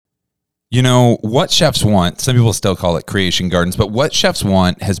You know, What Chefs Want, some people still call it Creation Gardens, but What Chefs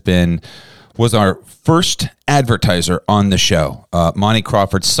Want was our first advertiser on the show. Monty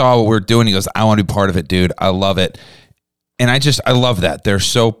Crawford saw what we were doing. He goes, I want to be part of it, dude. I love it. And I love that. They're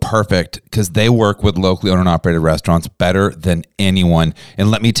so perfect because they work with locally owned and operated restaurants better than anyone.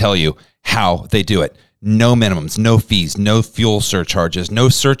 And let me tell you how they do it. No minimums, no fees, no fuel surcharges, no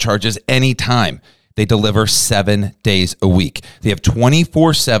surcharges anytime. They deliver 7 days a week. They have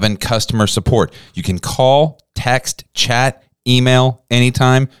 24/7 customer support. You can call, text, chat, email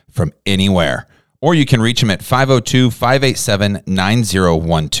anytime from anywhere. Or you can reach them at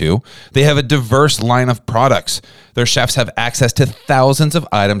 502-587-9012. They have a diverse line of products. Their chefs have access to thousands of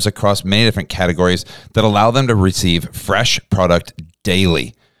items across many different categories that allow them to receive fresh product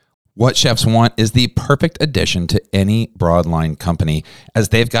daily. What Chefs Want is the perfect addition to any broadline company, as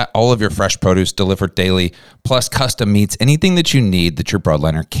they've got all of your fresh produce delivered daily, plus custom meats, anything that you need that your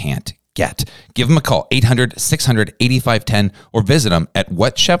broadliner can't get. Give them a call, 800-600-8510, or visit them at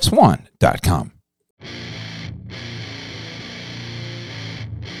whatchefswant.com.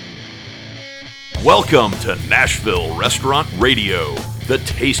 Welcome to Nashville Restaurant Radio, the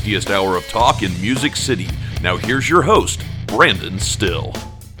tastiest hour of talk in Music City. Now here's your host, Brandon Still.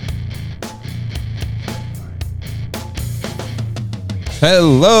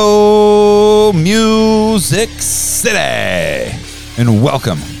 Hello, Music City, and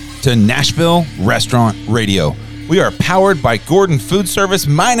welcome to Nashville Restaurant Radio. We are powered by Gordon Food Service.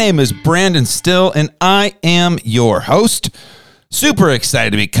 My name is Brandon Still, and I am your host. Super excited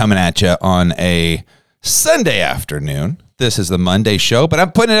to be coming at you on a Sunday afternoon. This is the Monday show, but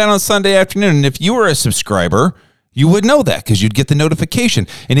I'm putting it out on Sunday afternoon, and if you were a subscriber, you would know that because you'd get the notification.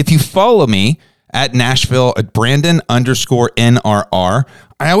 And if you follow me at Nashville at Brandon_NRR.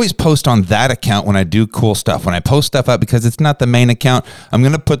 I always post on that account when I do cool stuff. When I post stuff up, because it's not the main account, I'm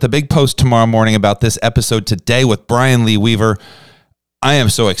going to put the big post tomorrow morning about this episode today with Brian Lee Weaver. I am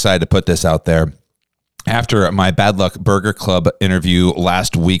so excited to put this out there. After my Bad Luck Burger Club interview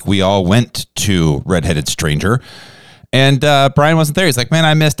last week, we all went to Redheaded Stranger. And Brian wasn't there. He's like, man,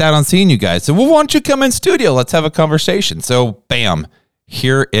 I missed out on seeing you guys. So, well, why don't you come in studio? Let's have a conversation. So, bam.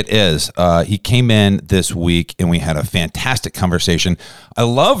 Here it is. He came in this week and we had a fantastic conversation. I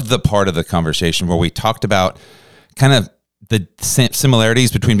loved the part of the conversation where we talked about kind of the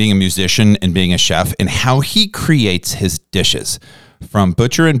similarities between being a musician and being a chef and how he creates his dishes, from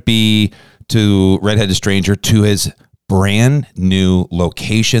Butcher and Bee to Redheaded Stranger to his brand new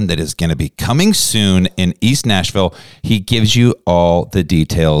location that is going to be coming soon in East Nashville. He gives you all the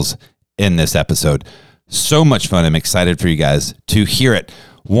details in this episode. So much fun. I'm excited for you guys to hear it.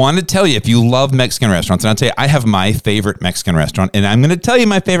 Want to tell you, if you love Mexican restaurants, and I'll tell you, I have my favorite Mexican restaurant, and I'm going to tell you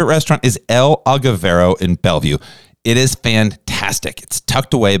my favorite restaurant is El Agavero in Bellevue. It is fantastic. It's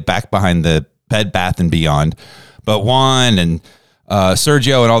tucked away back behind the Bed Bath & Beyond. But Juan and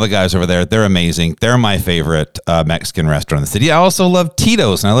Sergio and all the guys over there, they're amazing. They're my favorite Mexican restaurant in the city. I also love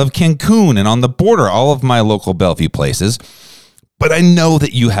Tito's, and I love Cancun, and On the Border, all of my local Bellevue places. But I know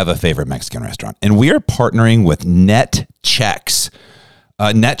that you have a favorite Mexican restaurant, and we are partnering with NetChex.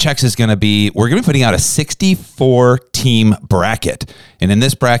 NetChex is we're going to be putting out a 64-team bracket. And in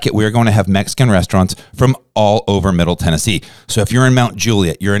this bracket, we are going to have Mexican restaurants from all over Middle Tennessee. So if you're in Mount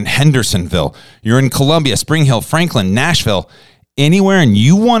Juliet, you're in Hendersonville, you're in Columbia, Spring Hill, Franklin, Nashville, anywhere, and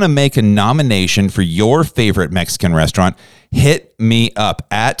you want to make a nomination for your favorite Mexican restaurant, hit me up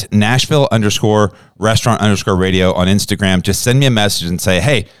at Nashville_restaurant_radio on Instagram. Just send me a message and say,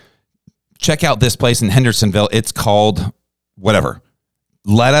 hey, check out this place in Hendersonville. It's called whatever.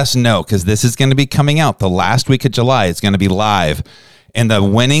 Let us know, because this is going to be coming out the last week of July. It's going to be live. And the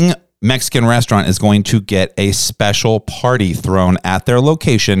winning Mexican restaurant is going to get a special party thrown at their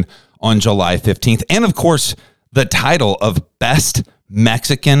location on July 15th. And of course, the title of Best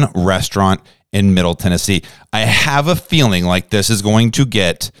Mexican Restaurant in Middle Tennessee. I have a feeling like this is going to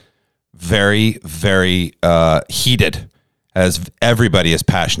get very, very heated, as everybody is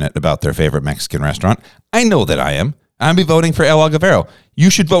passionate about their favorite Mexican restaurant. I know that I am. I'll be voting for El Agavero. You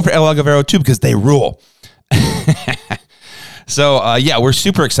should vote for El Agavero too, because they rule. So, we're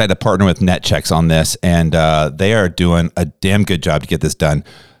super excited to partner with NetChex on this, and they are doing a damn good job to get this done.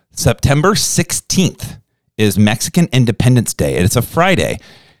 September 16th is Mexican Independence Day, and it's a Friday.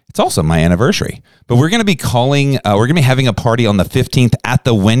 It's also my anniversary. But we're going to be having a party on the 15th at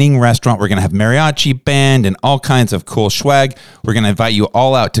the winning restaurant. We're going to have mariachi band and all kinds of cool swag. We're going to invite you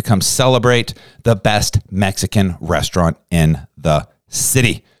all out to come celebrate the best Mexican restaurant in the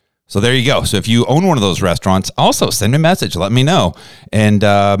city. So there you go. So if you own one of those restaurants, also send me a message. Let me know. And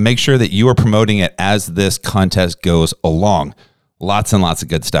make sure that you are promoting it as this contest goes along. Lots and lots of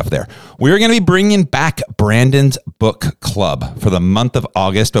good stuff there. We're going to be bringing back Brandon's Book Club for the month of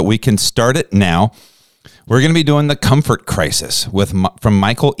August, but we can start it now. We're going to be doing The Comfort Crisis from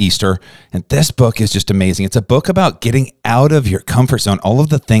Michael Easter, and this book is just amazing. It's a book about getting out of your comfort zone, all of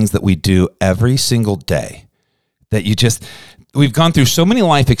the things that we do every single day that we've gone through so many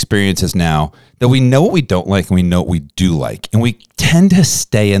life experiences now that we know what we don't like and we know what we do like. And we tend to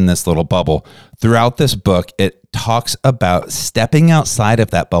stay in this little bubble. Throughout this book, it talks about stepping outside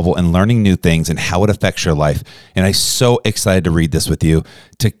of that bubble and learning new things and how it affects your life. And I'm so excited to read this with you,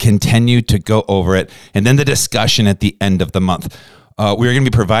 to continue to go over it. And then the discussion at the end of the month. We're going to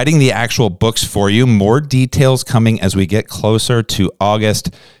be providing the actual books for you. More details coming as we get closer to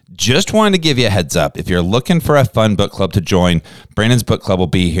August. Just wanted to give you a heads up. If you're looking for a fun book club to join, Brandon's Book Club will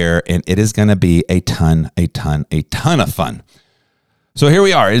be here, and it is going to be a ton of fun. So here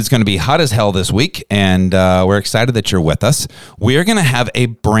we are. It's going to be hot as hell this week, and we're excited that you're with us. We are going to have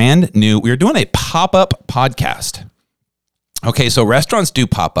we're doing a pop-up podcast. Okay, so restaurants do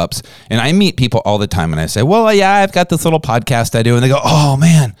pop-ups, and I meet people all the time, and I say, well, yeah, I've got this little podcast I do, and they go, oh,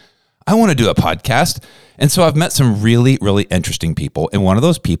 man, I want to do a podcast. And so I've met some really, really interesting people, and one of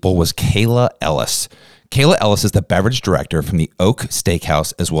those people was Kayla Ellis. Kayla Ellis is the beverage director from the Oak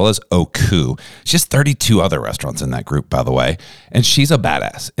Steakhouse as well as Oku. She has 32 other restaurants in that group, by the way, and she's a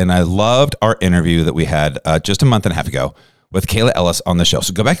badass. And I loved our interview that we had just a month and a half ago with Kayla Ellis on the show.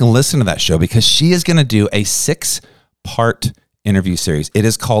 So go back and listen to that show because she is going to do a 6-part interview series. It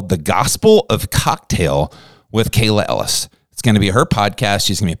is called The Gospel of Cocktail with Kayla Ellis. It's going to be her podcast.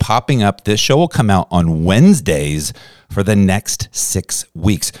 She's going to be popping up. This show will come out on Wednesdays for the next 6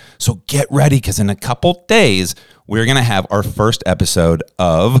 weeks. So get ready because in a couple days, we're going to have our first episode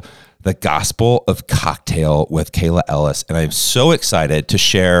of The Gospel of Cocktail with Kayla Ellis. And I'm so excited to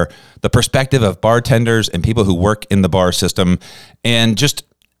share the perspective of bartenders and people who work in the bar system and just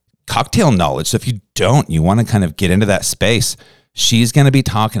cocktail knowledge. So if you want to kind of get into that space, she's going to be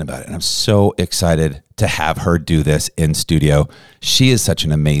talking about it. And I'm so excited to have her do this in studio. She is such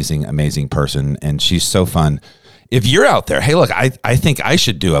an amazing, amazing person. And she's so fun. If you're out there, hey, look, I think I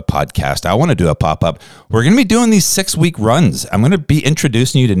should do a podcast. I want to do a pop-up. We're going to be doing these 6-week runs. I'm going to be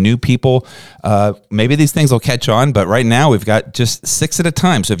introducing you to new people. Maybe these things will catch on, but right now we've got just 6 at a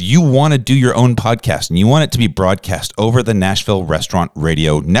time. So if you want to do your own podcast and you want it to be broadcast over the Nashville Restaurant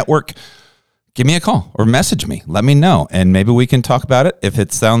Radio Network, give me a call or message me. Let me know, and maybe we can talk about it. If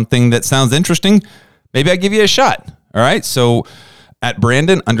it's something that sounds interesting, maybe I give you a shot. All right, so at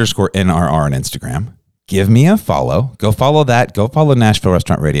Brandon_NRR on Instagram, give me a follow. Go follow that. Go follow Nashville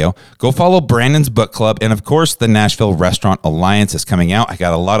Restaurant Radio. Go follow Brandon's Book Club. And, of course, the Nashville Restaurant Alliance is coming out. I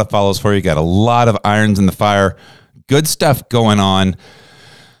got a lot of follows for you. Got a lot of irons in the fire. Good stuff going on.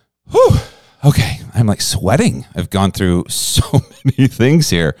 Whew. Okay, I'm like sweating. I've gone through so many things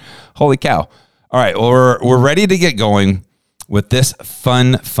here. Holy cow. All right, well, we're ready to get going with this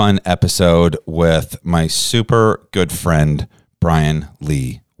fun episode with my super good friend, Brian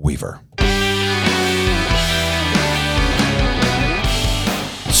Lee Weaver.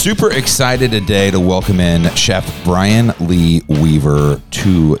 Super excited today to welcome in Chef Brian Lee Weaver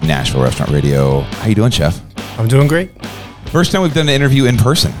to Nashville Restaurant Radio. How you doing, Chef? I'm doing great. First time we've done an interview in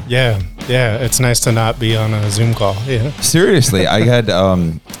person. Yeah. It's nice to not be on a Zoom call. Yeah. Seriously, I had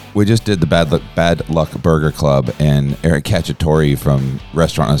we just did the Bad Luck Burger Club, and Eric Cacciatore from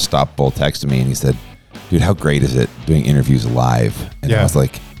Restaurant Unstoppable texted me, and he said, "Dude, how great is it doing interviews live?" And I was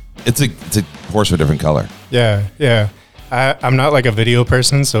like, "It's a horse of a different color." Yeah. I'm not like a video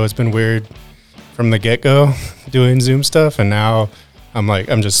person, so it's been weird from the get-go doing Zoom stuff, and now I want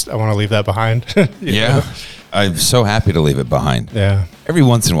to leave that behind. Yeah. know? I'm so happy to leave it behind. Yeah. Every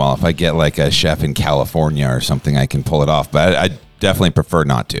once in a while, if I get like a chef in California or something, I can pull it off, but I definitely prefer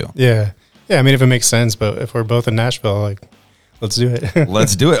not to. Yeah. I mean, if it makes sense, but if we're both in Nashville, like, let's do it.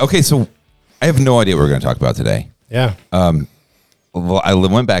 Let's do it. Okay, so I have no idea what we're going to talk about today. Yeah. Well, I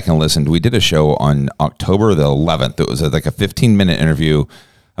went back and listened. We did a show on October the 11th. It was like a 15-minute interview.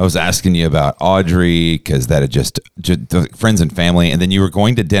 I was asking you about Audrey because that had just friends and family, and then you were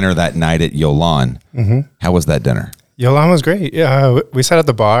going to dinner that night at Yolan. Mm-hmm. How was that dinner? Yolan was great. Yeah, we sat at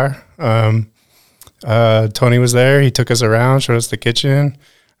the bar. Tony was there. He took us around, showed us the kitchen.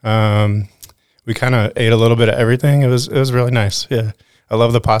 We kind of ate a little bit of everything. It was really nice. Yeah, I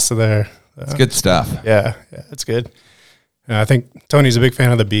love the pasta there. It's good stuff. Yeah, it's good. I think Tony's a big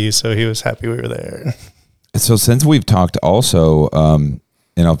fan of the bees, so he was happy we were there. So since we've talked also, and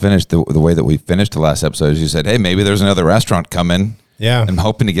I'll finish the way that we finished the last episode, is you said, hey, maybe there's another restaurant coming. Yeah. I'm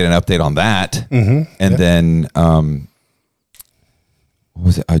hoping to get an update on that. Mm-hmm. And then, what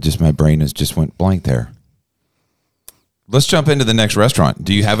was it? My brain just went blank there. Let's jump into the next restaurant.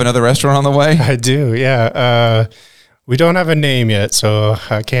 Do you have another restaurant on the way? I do, yeah. We don't have a name yet, so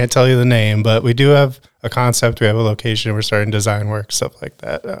I can't tell you the name, but we do have a concept. We have a location. We're starting design work, stuff like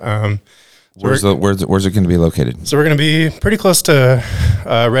that. Where's it going to be located? So we're going to be pretty close to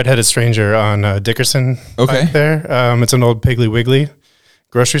Red-Headed Stranger on Dickerson. Okay. Back there. It's an old Piggly Wiggly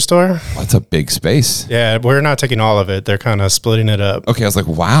grocery store. That's a big space. Yeah, we're not taking all of it. They're kind of splitting it up. Okay, I was like,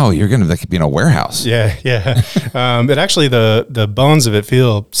 wow, that could be in a warehouse. Yeah. It actually, the bones of it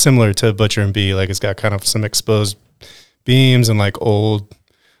feel similar to Butcher and Bee. Like it's got kind of some exposed beams and like old,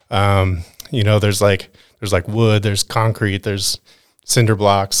 there's like wood, there's concrete, there's cinder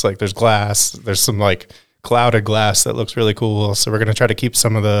blocks, like there's glass, there's some like clouded glass that looks really cool. So we're going to try to keep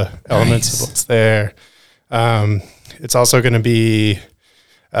some of the elements of what's there. It's also going to be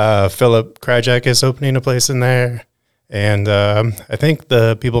Philip Krajek is opening a place in there. And I think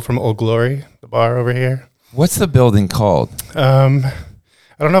the people from Old Glory, the bar over here. What's the building called?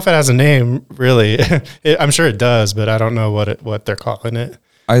 I don't know if it has a name, really. I'm sure it does, but I don't know what they're calling it.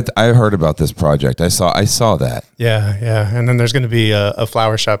 I heard about this project. I saw that. Yeah. And then there's going to be a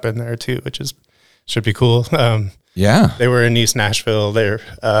flower shop in there too, which should be cool. Yeah. They were in East Nashville. Their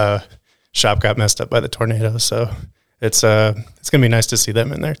shop got messed up by the tornado, so it's going to be nice to see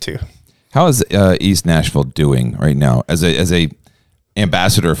them in there too. How is East Nashville doing right now as a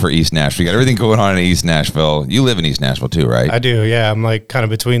ambassador for East Nashville? You got everything going on in East Nashville. You live in East Nashville too, right? I do. Yeah, I'm like kind of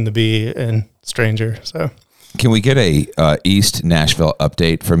between the Bee and Stranger. So, can we get a East Nashville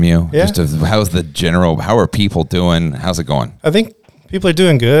update from you? Yeah. Just how are people doing? How's it going? I think people are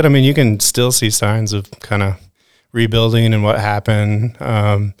doing good. I mean, you can still see signs of kind of rebuilding and what happened.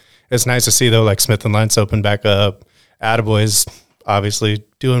 It's nice to see though, like Smith and Lentz open back up. Attaboy's obviously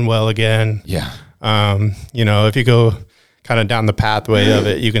doing well again. Yeah. If you go kind of down the pathway of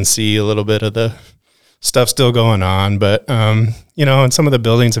it, you can see a little bit of the stuff still going on, but and some of the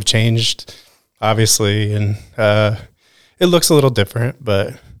buildings have changed obviously, and it looks a little different,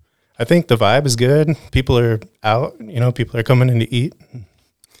 but I think the vibe is good. People are out, people are coming in to eat.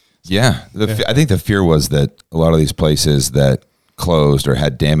 Yeah. I think the fear was that a lot of these places that closed or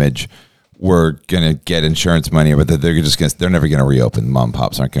had damage were going to get insurance money, but that they're never going to reopen. Mom and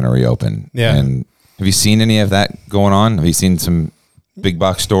pops aren't going to reopen. Yeah. And have you seen any of that going on? Have you seen some big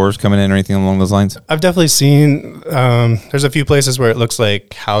box stores coming in or anything along those lines? I've definitely seen, there's a few places where it looks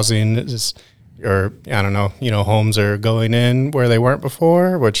like housing is, or I don't know, homes are going in where they weren't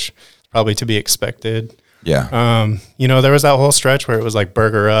before, which is probably to be expected. Yeah. There was that whole stretch where it was like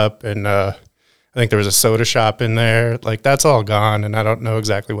Burger Up, and I think there was a soda shop in there. Like that's all gone, and I don't know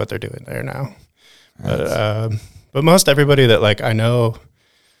exactly what they're doing there now. But most everybody that like I know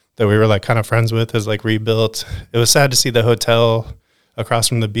that we were like kind of friends with is like rebuilt. It was sad to see the hotel across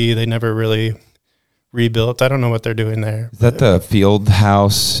from the Bee. They never really rebuilt. I don't know what they're doing there. Is that the Field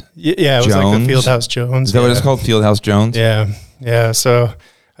House? Yeah, it was like the Field House Jones. Is that what it's called? Field House Jones? Yeah. So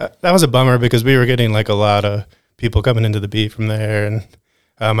that was a bummer because we were getting like a lot of people coming into the Bee from there, and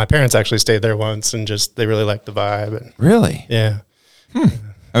my parents actually stayed there once, and they really liked the vibe. And, really? Yeah. I mean,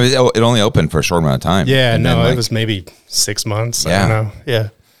 it only opened for a short amount of time. Yeah, it was maybe 6 months. Yeah. I don't know. Yeah.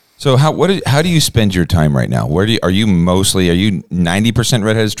 So how do you spend your time right now? Are you 90%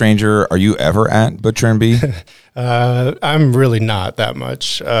 Red-Headed Stranger? Are you ever at Butcher and Bee? I'm really not that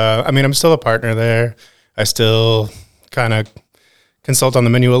much. I'm still a partner there. I still kind of consult on the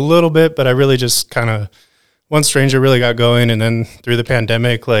menu a little bit, but I really just kind of, once Stranger really got going, and then through the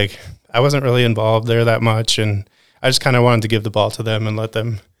pandemic, like I wasn't really involved there that much, and I just kind of wanted to give the ball to them and let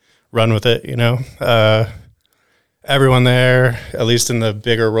them run with it, Everyone there, at least in the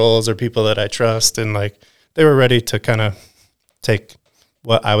bigger roles, are people that I trust, and like they were ready to kind of take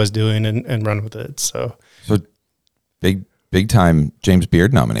what I was doing and run with it. So big time James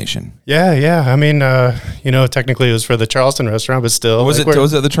Beard nomination. Yeah. I mean, technically it was for the Charleston restaurant, but still. Was it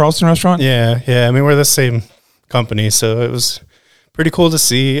the Charleston restaurant? Yeah. I mean, we're the same company, so it was pretty cool to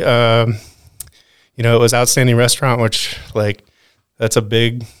see. It was outstanding restaurant, which like that's a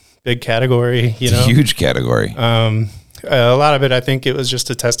big category, It's a huge category. A lot of it, I think it was just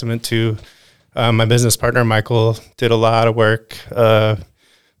a testament to my business partner, Michael, did a lot of work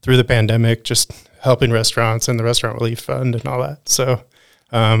through the pandemic, just helping restaurants and the Restaurant Relief Fund and all that. So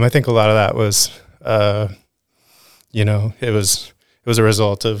I think a lot of that was, it was a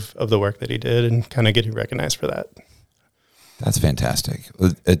result of the work that he did and kind of getting recognized for that. That's fantastic.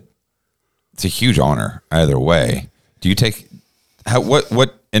 It's a huge honor either way. Do you take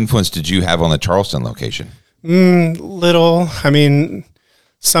what influence did you have on the Charleston location? Little. I mean,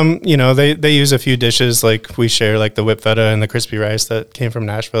 some, they use a few dishes, like we share like the whip feta and the crispy rice that came from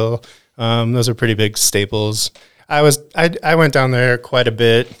Nashville. Those are pretty big staples. I was I went down there quite a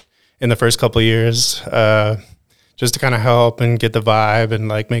bit in the first couple of years, just to kind of help and get the vibe and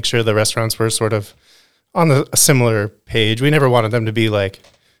like make sure the restaurants were sort of on a similar page. We never wanted them to be like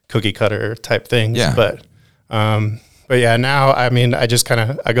cookie cutter type things, Yeah. But yeah, now, I mean, I just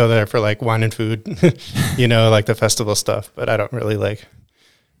I go there for like wine and food, like the festival stuff, but I don't really like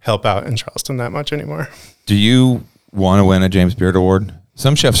help out in Charleston that much anymore. Do you want to win a James Beard Award?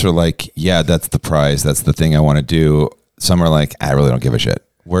 Some chefs are like, yeah, that's the prize. That's the thing I want to do. Some are like, I really don't give a shit.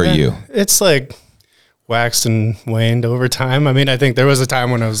 Where are you? It's like waxed and waned over time. I mean, I think there was a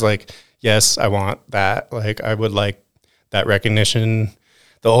time when I was like, yes, I want that. Like, I would like that recognition.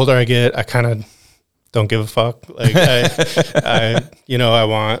 The older I get, I kind of don't give a fuck. Like, I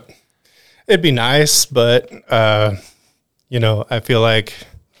want, it'd be nice, but, I feel like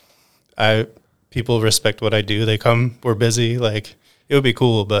people respect what I do. They come, we're busy. Like, it would be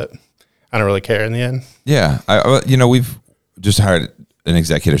cool, but I don't really care in the end. Yeah. We've just hired an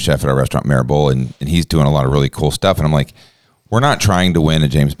executive chef at our restaurant, Maribel, and he's doing a lot of really cool stuff. And I'm like, we're not trying to win a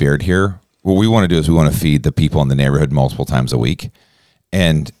James Beard here. What we want to do is we want to feed the people in the neighborhood multiple times a week.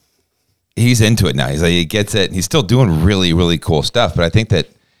 And he's into it now. He's like, he gets it. And he's still doing really, really cool stuff. But I think that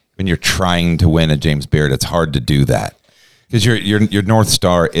when you're trying to win a James Beard, it's hard to do that because your North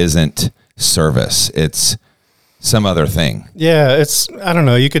Star isn't service. It's some other thing. Yeah. I don't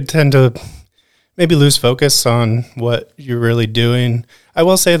know. You could tend to maybe lose focus on what you're really doing. I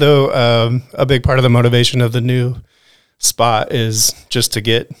will say though, a big part of the motivation of the new spot is just to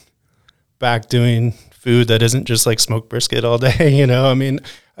get back doing food that isn't just like smoked brisket all day. I mean,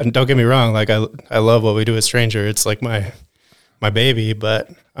 and don't get me wrong. Like I love what we do at Stranger. It's like my baby, but,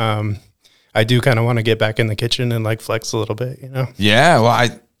 I do kind of want to get back in the kitchen and like flex a little bit, Yeah. Well,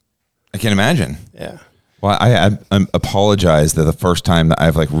 I can imagine. Yeah. Well, I apologize that the first time that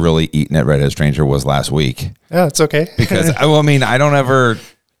I've like really eaten at Redhead Stranger was last week. Yeah, it's okay. Because I don't ever,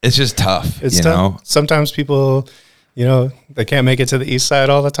 it's just tough. It's tough. Sometimes people, they can't make it to the east side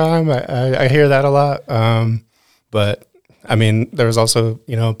all the time. I hear that a lot. But I mean, there was also,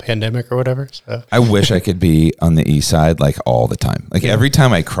 pandemic or whatever. So I wish I could be on the east side like all the time. Like every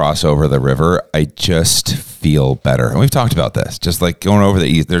time I cross over the river, I just feel better. And we've talked about this, just like going over the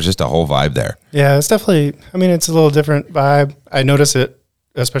east, there's just a whole vibe there. Yeah, it's definitely, it's a little different vibe. I notice it,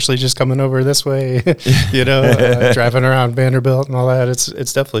 especially just coming over this way, driving around Vanderbilt and all that.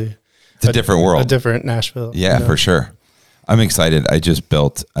 It's definitely a different world, a different Nashville. Yeah, for sure. I'm excited.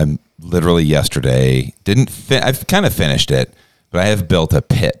 I'm literally yesterday, I've kind of finished it, but I have built a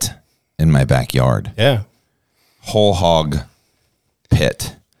pit in my backyard. Yeah. Whole hog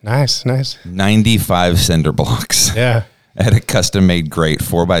pit. Nice. 95 cinder blocks. Yeah. I had a custom made grate,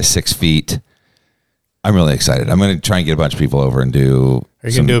 4 by 6 feet. I'm really excited. I'm going to try and get a bunch of people over and do. Are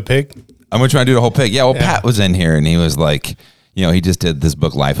you going to do a pig? I'm going to try and do the whole pig. Yeah. Well, yeah. Pat was in here and he was like, he just did this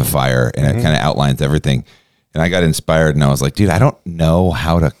book, Life of Fire, and it kind of outlines everything. And I got inspired and I was like, dude, I don't know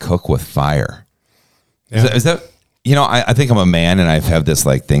how to cook with fire. Yeah. Is that I think I'm a man and I've had this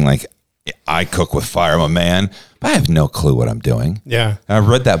like thing, like I cook with fire. I'm a man, but I have no clue what I'm doing. Yeah. And I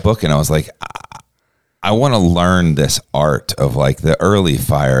read that book and I was like, I want to learn this art of like the early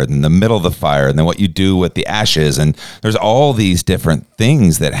fire and the middle of the fire and then what you do with the ashes. And there's all these different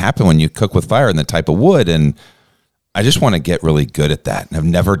things that happen when you cook with fire and the type of wood. And I just want to get really good at that. And I've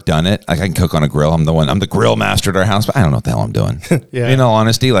never done it. Like I can cook on a grill. I'm the grill master at our house, but I don't know what the hell I'm doing. Yeah. In all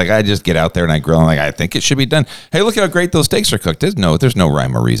honesty, like I just get out there and I grill. And like, I think it should be done. Hey, look at how great those steaks are cooked. There's no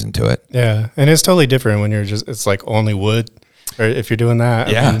rhyme or reason to it. Yeah. And it's totally different when it's like only wood or if you're doing that.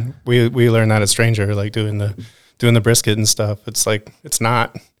 Yeah. I mean, we learned that at Stranger, like doing the brisket and stuff. It's like, it's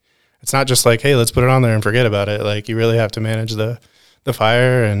not just like, hey, let's put it on there and forget about it. Like you really have to manage the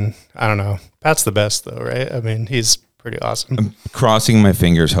fire. And I don't know. Pat's the best though, right? I mean, he's pretty awesome. I'm crossing my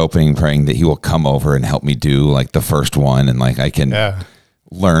fingers, hoping, praying that he will come over and help me do like the first one. And like, I can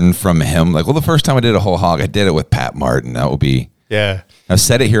learn from him. Like, well, the first time I did a whole hog, I did it with Pat Martin. That will be, I've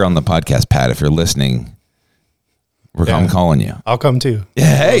said it here on the podcast, Pat, if you're listening, I'm calling you. I'll come too.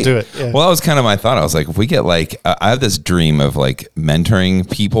 Yeah. Hey, I'll do it. Yeah. Well, that was kind of my thought. I was like, if we get like, I have this dream of like mentoring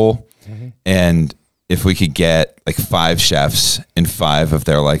people and if we could get like 5 chefs and 5 of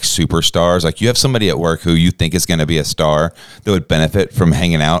their like superstars, like you have somebody at work who you think is going to be a star that would benefit from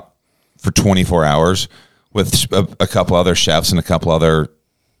hanging out for 24 hours with a couple other chefs and a couple other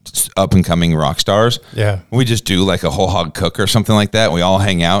up and coming rock stars. Yeah. We just do like a whole hog cook or something like that. We all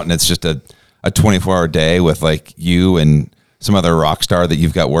hang out and it's just a 24-hour day with like you and some other rock star that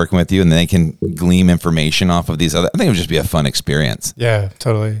you've got working with you, and they can glean information off of these other. I think it would just be a fun experience. Yeah,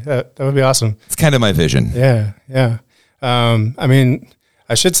 totally. That would be awesome. It's kind of my vision. Yeah. I mean,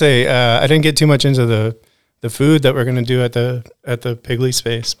 I should say I didn't get too much into the the food that we're gonna do at the Piggly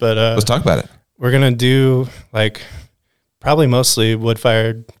space. But Let's talk about it. we're gonna do like probably mostly wood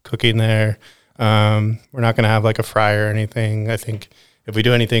fired cooking there. We're not gonna have like a fryer or anything. I think if we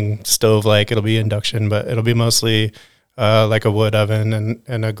do anything stove like, it'll be induction, but it'll be mostly like a wood oven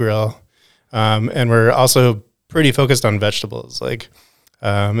and a grill. And we're also pretty focused on vegetables. Like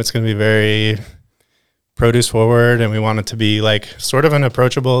it's gonna be very produce forward, and we want it to be like sort of an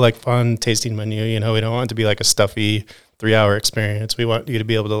approachable, like fun tasting menu. You know, we don't want it to be like a stuffy 3-hour experience. We want you to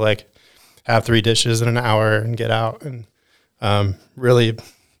be able to like have 3 dishes in an hour and get out and really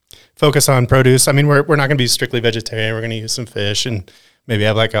focus on produce. I mean, we're not going to be strictly vegetarian. We're going to use some fish and maybe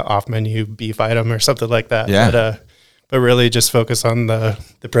have like an off menu beef item or something like that. Yeah. But really just focus on the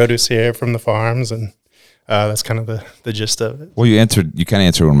produce here from the farms, and that's kind of the gist of it. Well, you kind of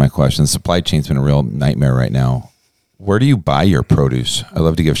answered one of my questions. Supply chain's been a real nightmare right now. Where do you buy your produce? I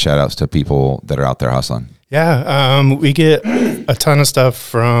love to give shout outs to people that are out there hustling. Yeah. We get a ton of stuff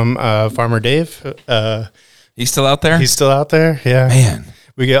from Farmer Dave. He's still out there? He's still out there. Yeah. Man.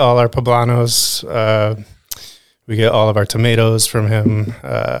 We get all our poblanos. We get all of our tomatoes from him,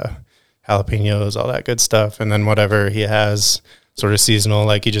 jalapenos, all that good stuff. And then whatever he has sort of seasonal,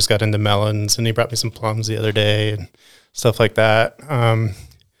 like he just got into melons and he brought me some plums the other day and stuff like that.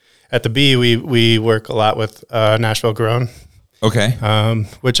 At the Bee, we work a lot with Nashville Grown. Okay.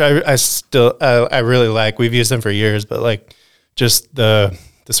 Which I really like. We've used them for years, but like just the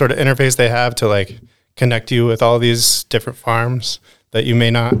sort of interface they have to like connect you with all these different farms that you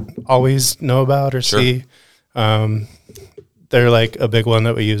may not always know about or see. They're like a big one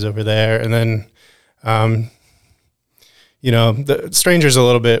that we use over there. And then, you know, the strangers a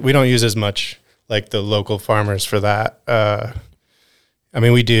little bit, we don't use as much like the local farmers for that. I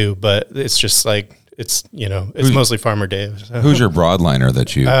mean, we do, but it's just like, it's mostly Farmer Dave. So. Who's your broadliner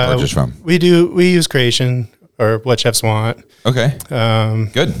that you purchase from? We use Creation or What Chefs Want. Okay.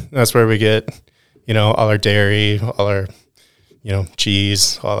 Good. That's where we get, all our dairy, all our,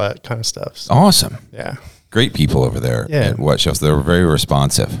 cheese, all that kind of stuff. So, awesome. yeah. Great people over there at What Chefs. They're very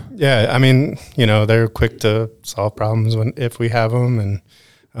responsive. Yeah. I mean, they're quick to solve problems if we have them, and,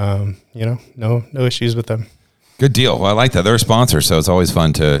 no issues with them. Good deal. Well, I like that. They're a sponsor, so it's always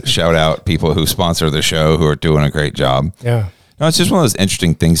fun to shout out people who sponsor the show who are doing a great job. Yeah. No, it's just one of those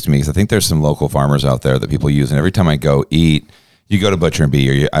interesting things to me because I think there's some local farmers out there that people use, and every time I go eat, you go to Butcher and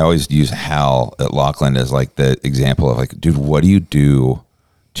Bee, I always use Hal at Lockland as like the example of like, dude, what do you do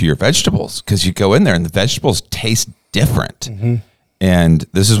to your vegetables? Because you go in there and the vegetables taste different. Mm-hmm. And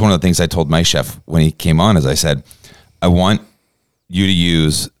this is one of the things I told my chef when he came on, is I said, I want you to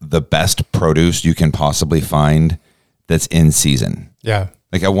use the best produce you can possibly find that's in season. Yeah.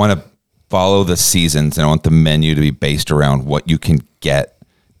 Like I want to follow the seasons, and I want the menu to be based around what you can get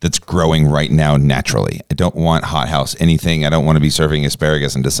that's growing right now naturally. I don't want hothouse anything. I don't want to be serving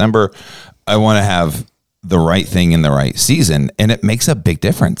asparagus in December. I want to have the right thing in the right season, and it makes a big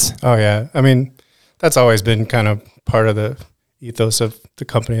difference. Oh yeah. I mean, that's always been kind of part of the ethos of the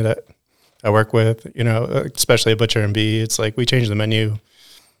company that I work with, especially at Butcher and Bee. It's like we change the menu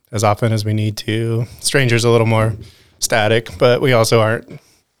as often as we need to. Stranger's a little more static, but we also aren't,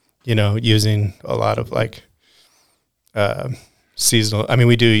 using a lot of like seasonal. I mean,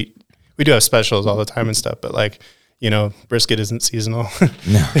 we do have specials all the time and stuff, but like, brisket isn't seasonal.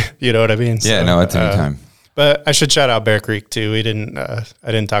 No. You know what I mean? Yeah, no, it's any time. But I should shout out Bear Creek too.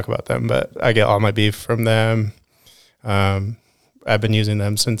 I didn't talk about them, but I get all my beef from them. I've been using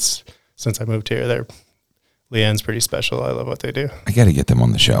them since I moved here. Leanne's pretty special. I love what they do. I got to get them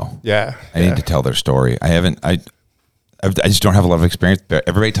on the show. Yeah. I need to tell their story. I just don't have a lot of experience.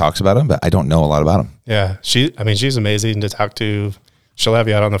 Everybody talks about them, but I don't know a lot about them. Yeah. She's amazing to talk to. She'll have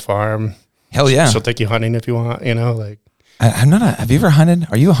you out on the farm. Hell yeah. She'll take you hunting if you want, like. I'm not have you ever hunted?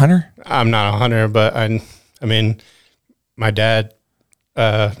 Are you a hunter? I'm not a hunter, but I mean, my dad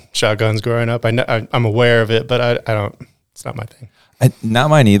shotguns growing up. I'm aware of it, but I don't, it's not my thing. Not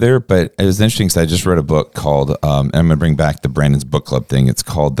mine either, but it was interesting because I just read a book called, and I'm going to bring back the Brandon's Book Club thing. It's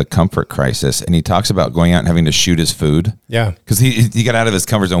called The Comfort Crisis. And he talks about going out and having to shoot his food. Yeah. Because he got out of his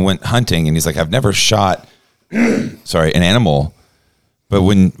comfort zone, went hunting, and he's like, I've never shot, an animal. But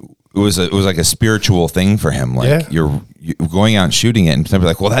when it was like a spiritual thing for him. Like you're going out and shooting it, and people are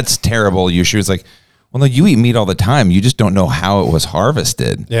like, well, that's terrible. You shoot. It's like, well, no, you eat meat all the time. You just don't know how it was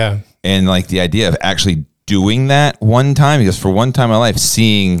harvested. Yeah. And like the idea of actually doing that one time, because for one time in my life,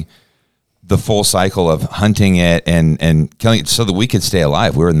 seeing the full cycle of hunting it and killing it so that we could stay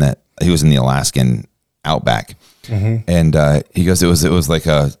alive. He was in the Alaskan outback. Mm-hmm. And he goes, it was like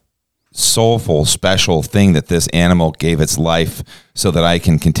a soulful, special thing that this animal gave its life so that I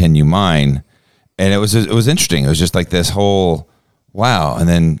can continue mine. And it was interesting. It was just like this whole wow. And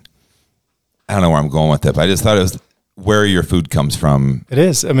then I don't know where I'm going with it, but I just thought it was where your food comes from. It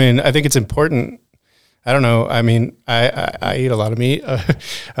is. I mean, I think it's important. I don't know. I mean, I eat a lot of meat. Yeah,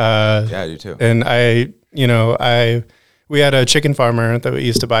 I do too. And we had a chicken farmer that we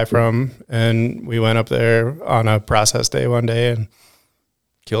used to buy from, and we went up there on a process day one day and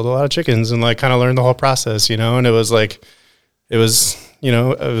killed a lot of chickens and like kind of learned the whole process, and it was like, it was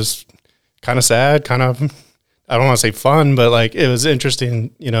kind of sad, kind of, I don't want to say fun, but like it was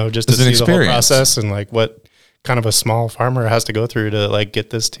interesting, just to see the whole process and like what kind of a small farmer has to go through to like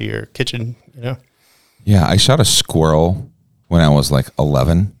get this to your kitchen, Yeah, I shot a squirrel when I was like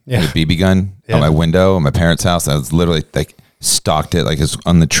 11 with a BB gun on my window at my parents' house. I was literally like stalked it like it's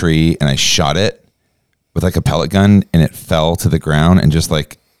on the tree, and I shot it with like a pellet gun, and it fell to the ground and just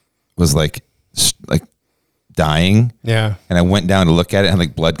like was like dying. Yeah. And I went down to look at it and had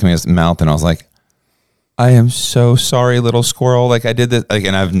like blood coming out of its mouth, and I was like, I am so sorry, little squirrel. Like I did this, like,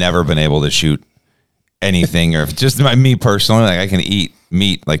 and I've never been able to shoot anything, or just me personally, like I can eat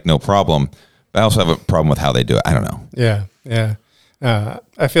meat like no problem. But I also have a problem with how they do it. I don't know. Yeah.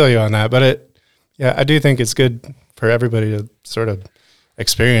 I feel you on that, but I do think it's good for everybody to sort of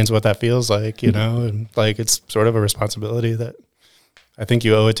experience what that feels like, and like it's sort of a responsibility that I think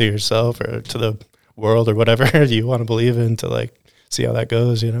you owe it to yourself or to the world or whatever you want to believe in to like see how that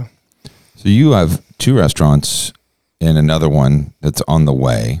goes, So you have 2 restaurants and another one that's on the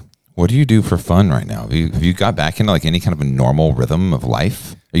way. What do you do for fun right now? Have you got back into like any kind of a normal rhythm of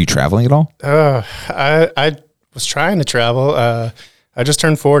life? Are you traveling at all? I was trying to travel. I just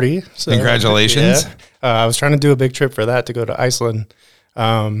turned 40. So, congratulations. Yeah. I was trying to do a big trip for that to go to Iceland.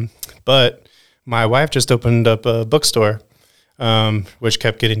 But my wife just opened up a bookstore, which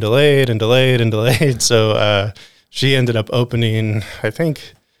kept getting delayed and delayed and delayed. So she ended up opening, I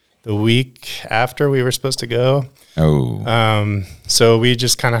think, the week after we were supposed to go. Oh. So we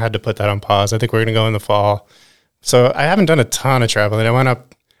just kind of had to put that on pause. I think we're going to go in the fall. So I haven't done a ton of traveling.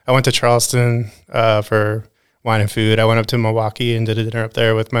 I went to Charleston for wine and food. I went up to Milwaukee and did a dinner up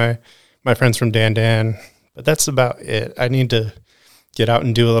there with my friends from Dan Dan. But that's about it. I need to get out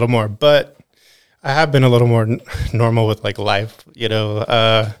and do a little more. But I have been a little more normal with like life.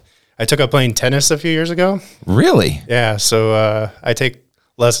 I took up playing tennis a few years ago. Really? Yeah. So I take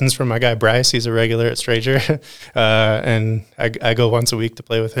lessons from my guy Bryce. He's a regular at Stranger, and I go once a week to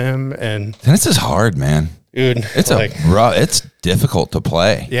play with him. And tennis is hard, man. Dude, it's it's difficult to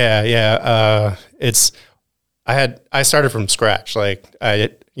play. Yeah. I started from scratch. Like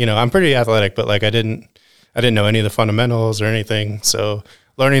I'm pretty athletic, but like I didn't know any of the fundamentals or anything. So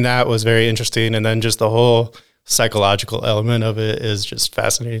learning that was very interesting, and then just the whole psychological element of it is just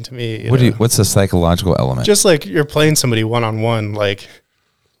fascinating to me. What's the psychological element? Just like you're playing somebody one-on-one, like.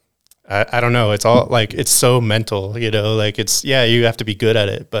 I don't know. It's all like, it's so mental, like you have to be good at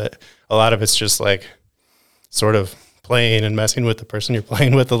it, but a lot of it's just like sort of playing and messing with the person you're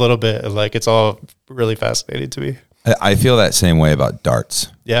playing with a little bit. Like it's all really fascinating to me. I feel that same way about darts.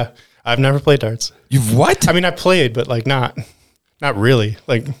 Yeah. I've never played darts. You've what? I mean, I played, but like not really.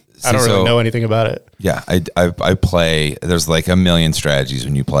 Like I don't really know anything about it. Yeah. I play, there's like a million strategies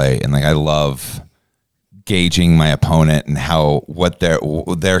when you play, and like I love gauging my opponent and what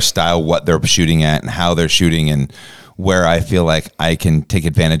their style, what they're shooting at, and how they're shooting, and where I feel like I can take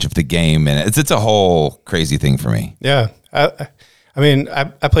advantage of the game. And it's a whole crazy thing for me. Yeah. I mean, I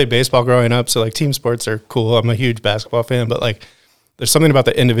played baseball growing up, so like team sports are cool. I'm a huge basketball fan, but like there's something about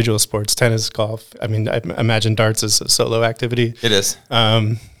the individual sports, tennis, golf. I mean, I imagine darts is a solo activity. It is.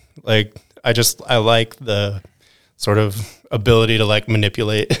 Like I like the sort of ability to like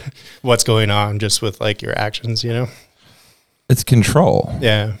manipulate what's going on just with like your actions, It's control.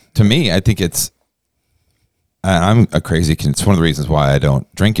 Yeah. To me, I think I'm a crazy, it's one of the reasons why I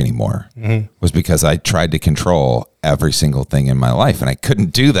don't drink anymore, was because I tried to control every single thing in my life, and I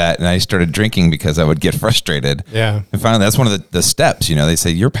couldn't do that. And I started drinking because I would get frustrated. Yeah. And finally, that's one of the steps, they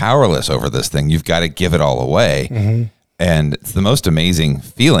say you're powerless over this thing. You've got to give it all away. And it's the most amazing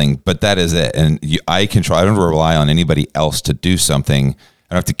feeling, but that is it. And I don't rely on anybody else to do something.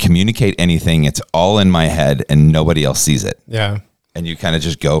 I don't have to communicate anything. It's all in my head and nobody else sees it. Yeah. And you kind of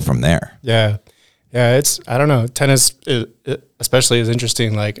just go from there. Yeah. Yeah. I don't know. Tennis especially is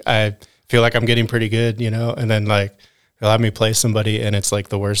interesting. Like I feel like I'm getting pretty good, and then like they'll have me play somebody and it's like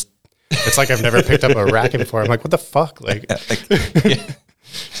the worst. It's like I've never picked up a racket before. I'm like, what the fuck? Like, yeah.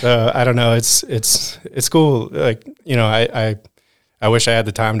 So I don't know. It's cool. Like, I wish I had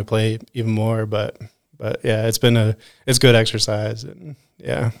the time to play even more, but yeah, it's good exercise, and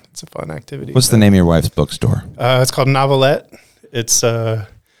yeah, it's a fun activity. What's the name of your wife's bookstore? It's called Novelette. It's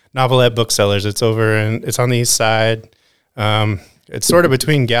Novelette Booksellers. It's over and it's on the east side. It's sort of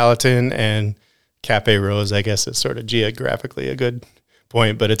between Gallatin and Cafe Rose. I guess it's sort of geographically a good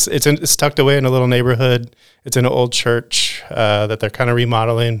point, but it's tucked away in a little neighborhood. It's in an old church that they're kind of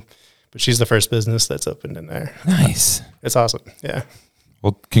remodeling, but she's the first business that's opened in there. Nice. It's awesome. Yeah.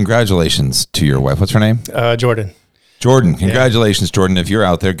 Well, congratulations to your wife. What's her name? Jordan. Jordan. Congratulations, Jordan. If you're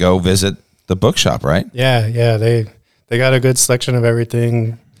out there, go visit the bookshop, right? Yeah. They got a good selection of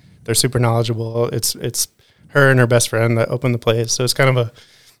everything. They're super knowledgeable. It's her and her best friend that opened the place. So it's kind of a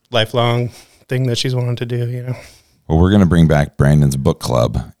lifelong thing that she's wanted to do, you know. Well, we're going to bring back Brandon's book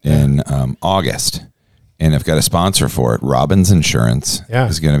club in August. And I've got a sponsor for it. Robbins Insurance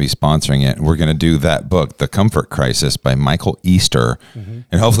is going to be sponsoring it. We're going to do that book, The Comfort Crisis by Michael Easter. Mm-hmm.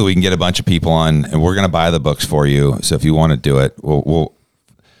 And hopefully we can get a bunch of people on, and we're going to buy the books for you. So if you want to do it, we'll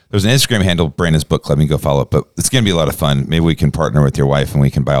there's an Instagram handle, Brandon's Book Club. You can go follow it. But it's going to be a lot of fun. Maybe we can partner with your wife and we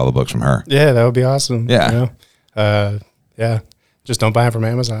can buy all the books from her. Yeah, that would be awesome. Yeah. You know? Yeah. Just don't buy it from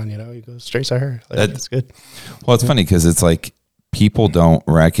Amazon, you know. You go straight to her. That's good. Well, it's funny because it's like people don't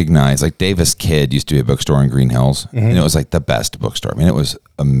recognize, like Davis Kidd used to be a bookstore in Green Hills, and it was like the best bookstore. I mean, it was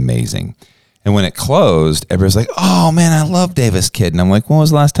amazing. And when it closed, everybody's like, oh man, I love Davis Kidd. And I'm like, when was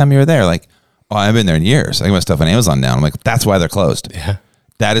the last time you were there? Like, oh, I've been there in years. I got my stuff on Amazon now. I'm like, that's why they're closed. Yeah.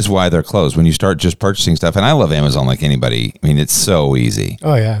 That is why they're closed. When you start just purchasing stuff, and I love Amazon like anybody. I mean, it's so easy.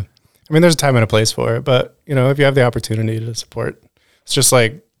 Oh yeah. I mean, there's a time and a place for it, but you know, if you have the opportunity to support, it's just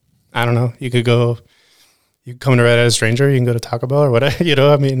like, I don't know, you come to Red as a Stranger, you can go to Taco Bell or whatever, you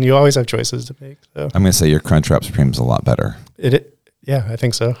know, I mean, you always have choices to make. So I'm going to say your Crunchwrap Supreme is a lot better. Yeah, I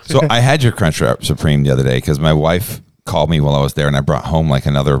think so. So I had your Crunchwrap Supreme the other day because my wife called me while I was there and I brought home like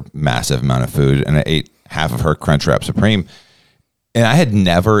another massive amount of food and I ate half of her Crunchwrap Supreme. And I had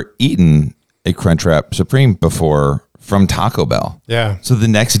never eaten a Crunchwrap Supreme before from Taco Bell. Yeah. So the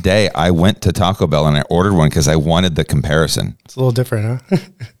next day I went to Taco Bell and I ordered one because I wanted the comparison. It's a little different, huh?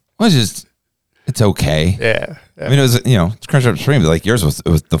 Well, it's okay. Yeah. I mean, it was, you know, it's Crunchwrap Supreme, but like yours was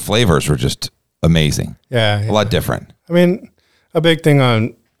the flavors were just amazing. Yeah. A lot different. I mean, a big thing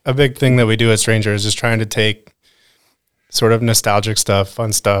that we do at Stranger is just trying to take sort of nostalgic stuff,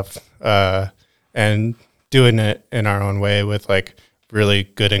 fun stuff, and doing it in our own way with like really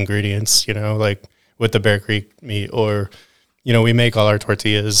good ingredients, you know, like with the Bear Creek meat, or, you know, we make all our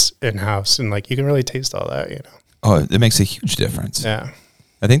tortillas in house and like you can really taste all that, you know. Oh, it makes a huge difference. Yeah.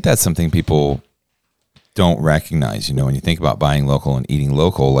 I think that's something people don't recognize, you know, when you think about buying local and eating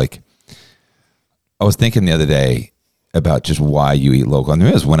local. Like I was thinking the other day about just why you eat local. And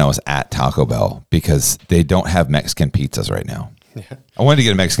it was when I was at Taco Bell because they don't have Mexican pizzas right now. Yeah. I wanted to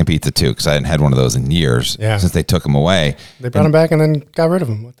get a Mexican pizza too because I hadn't had one of those in years since they took them away. They brought them back and then got rid of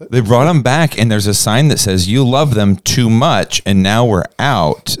them. They brought them back and there's a sign that says, you love them too much and now we're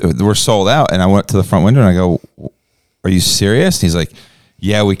out. We're sold out. And I went to the front window and I go, are you serious? And he's like,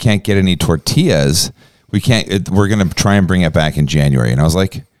 yeah, we can't get any tortillas. We're going to try and bring it back in January. And I was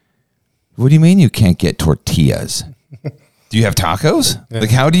like, what do you mean you can't get tortillas? Do you have tacos? Yeah. Like,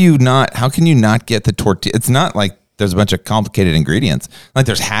 how can you not get the tortilla? It's not like there's a bunch of complicated ingredients. Like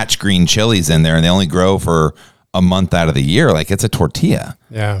there's Hatch green chilies in there and they only grow for a month out of the year. Like it's a tortilla.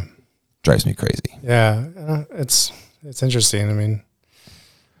 Yeah. Drives me crazy. Yeah. It's interesting. I mean,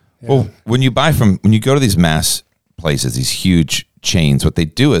 yeah. Well, when you go to these mass places, these huge chains, what they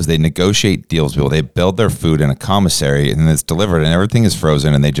do is they negotiate deals with people. They build their food in a commissary and then it's delivered and everything is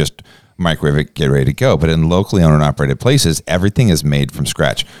frozen and they just microwave it, get ready to go. But in locally owned and operated places, everything is made from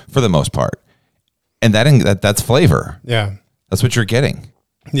scratch for the most part. And that's flavor. Yeah. That's what you're getting.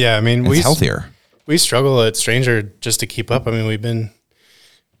 Yeah. I mean, it's healthier. We struggle at Stranger just to keep up. I mean, we've been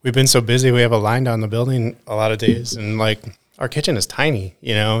so busy. We have a line down the building a lot of days and like our kitchen is tiny,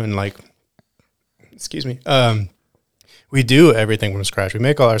 you know, and like, excuse me. We do everything from scratch. We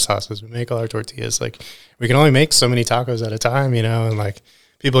make all our sauces. We make all our tortillas. Like we can only make so many tacos at a time, you know, and like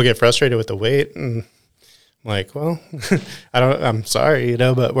people get frustrated with the wait and I'm like, well, I'm sorry, you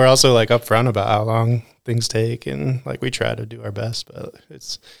know, but we're also like upfront about how long things take. And like, we try to do our best, but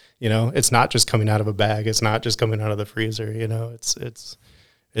it's, you know, it's not just coming out of a bag. It's not just coming out of the freezer, you know, it's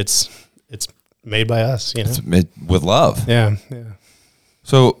made by us, you know, it's made with love. Yeah. Yeah.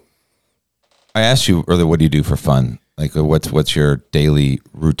 So I asked you earlier, what do you do for fun? Like what's your daily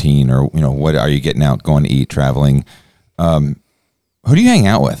routine, or, you know, what are you getting out, going to eat, traveling? Who do you hang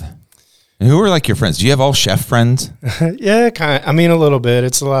out with? And who are like your friends? Do you have all chef friends? Yeah, kind of. I mean, a little bit.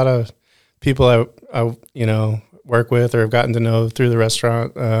 It's a lot of people I you know, work with or have gotten to know through the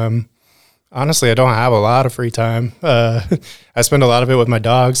restaurant. Honestly, I don't have a lot of free time. I spend a lot of it with my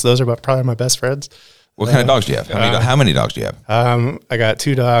dogs. Those are probably my best friends. What kind of dogs do you have? How many dogs do you have? I got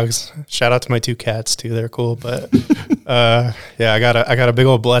 2 dogs. Shout out to my 2 cats too. They're cool. But yeah, I got a big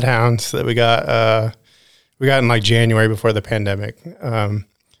old bloodhound that we got in like January before the pandemic. So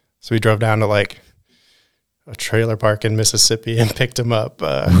we drove down to like a trailer park in Mississippi and picked him up.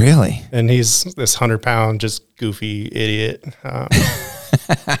 Really? And he's this 100-pound, just goofy idiot.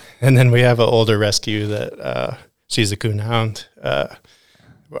 And then we have an older rescue that she's a coonhound.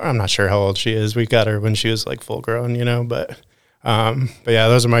 I'm not sure how old she is. We got her when she was like full grown, you know, but yeah,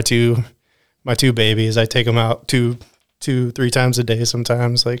 those are my two babies. I take them out 2-3 times a day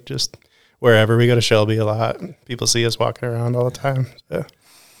sometimes, like just wherever. We go to Shelby a lot. People see us walking around all the time. So,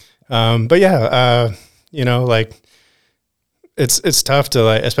 but yeah, you know, like it's tough to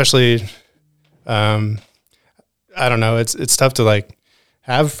like, especially, I don't know. It's tough to like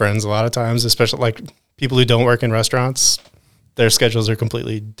have friends a lot of times, especially like people who don't work in restaurants. Their schedules are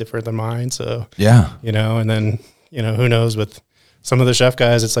completely different than mine. So yeah, you know, and then, you know, who knows with some of the chef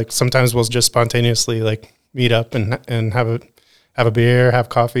guys, it's like, sometimes we'll just spontaneously like meet up and have a beer, have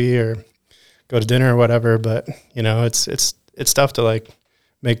coffee, or go to dinner or whatever. But you know, it's tough to like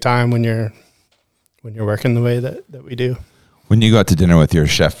make time when you're working the way that we do. When you go out to dinner with your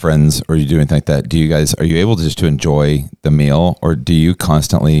chef friends or you do anything like that, are you able to just to enjoy the meal, or do you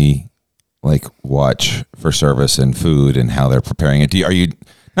constantly like watch for service and food and how they're preparing it? Are you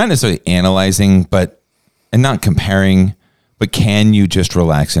not necessarily analyzing, and not comparing, but can you just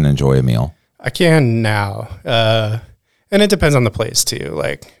relax and enjoy a meal? I can now. And it depends on the place too.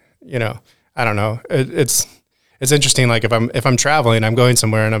 Like, you know, I don't know. It's interesting. Like if I'm traveling, I'm going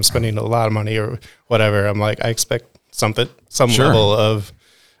somewhere and I'm spending a lot of money or whatever, I'm like, I expect some Sure. level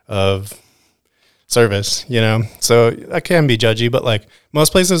of service, you know? So I can be judgy, but like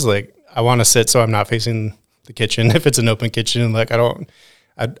most places, like I want to sit so I'm not facing the kitchen. If it's an open kitchen, like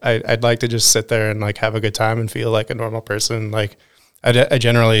I'd like to just sit there and like have a good time and feel like a normal person. Like I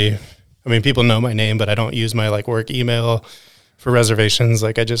generally, I mean, people know my name, but I don't use my like work email for reservations.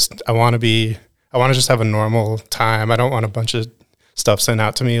 Like I want to just have a normal time. I don't want a bunch of stuff sent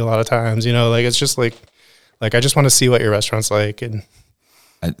out to me a lot of times, you know, like it's just like I just want to see what your restaurant's like. And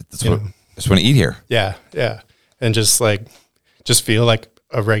I just want to eat here. Yeah. Yeah. And just feel like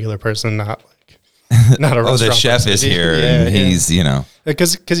a regular person, not a restaurant the chef person. is here and he's, you know,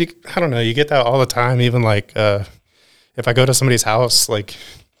 because I don't know, you get that all the time. Even like if I go to somebody's house, like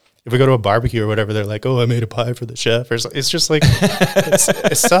if we go to a barbecue or whatever, they're like, "Oh, I made a pie for the chef." Or it's just like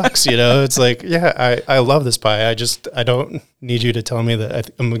it sucks, you know. It's like, yeah, I love this pie. I don't need you to tell me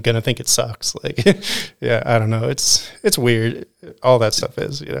that I'm gonna think it sucks. Like, yeah, I don't know. It's weird. All that stuff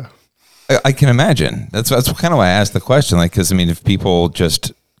is, you know. I can imagine. That's kind of why I asked the question. Like, because I mean, if people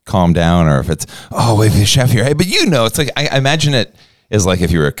just calm down, or if it's, oh, we have a chef here, hey, but you know, it's like I imagine it is like if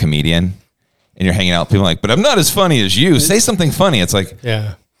you were a comedian and you're hanging out with people like, but I'm not as funny as you. Say something funny. It's like,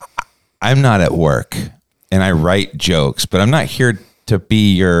 yeah, I'm not at work and I write jokes, but I'm not here to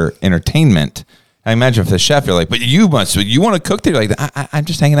be your entertainment. I imagine if the chef, you're like, but you want to cook there? You're like, I'm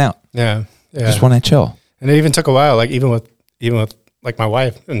just hanging out. Yeah, just want to chill. And it even took a while. Like even with like my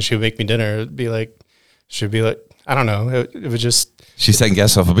wife, and she would make me dinner. She'd be like, I don't know. It would just. She second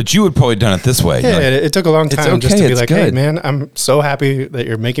guessed herself, but you would probably done it this way. Yeah, like, it took a long time just to be like, good. Hey man, I'm so happy that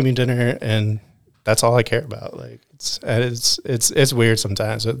you're making me dinner, and that's all I care about. Like it's weird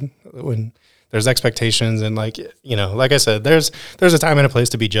sometimes when there's expectations, and like, you know, like I said, there's a time and a place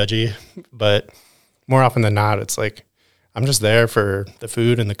to be judgy, but more often than not, it's like I'm just there for the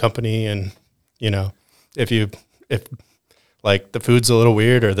food and the company, and you know, if like the food's a little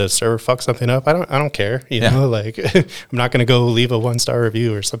weird or the server fucks something up, I don't care, you know, like I'm not going to go leave a 1-star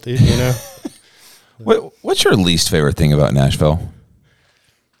review or something, you know. What's your least favorite thing about Nashville?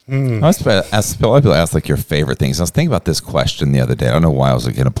 I was ask people ask like your favorite things. I was thinking about this question the other day. I don't know why I was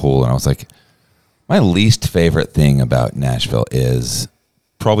like in a pool and I was like, my least favorite thing about Nashville is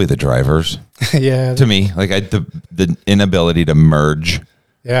probably the drivers. Yeah. To me, like the inability to merge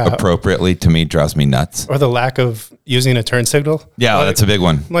appropriately, to me, drives me nuts. Or the lack of using a turn signal. Yeah, like, that's a big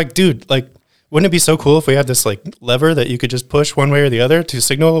one. I'm like, dude, like, wouldn't it be so cool if we had this like lever that you could just push one way or the other to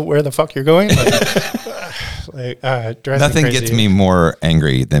signal where the fuck you're going? Like, nothing gets me more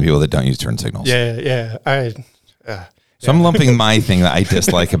angry than people that don't use turn signals. Yeah. So I'm lumping my thing that I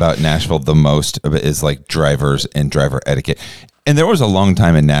dislike about Nashville the most is like drivers and driver etiquette. And there was a long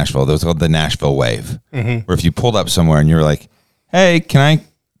time in Nashville, there was called the Nashville Wave, where if you pulled up somewhere and you were like, hey, can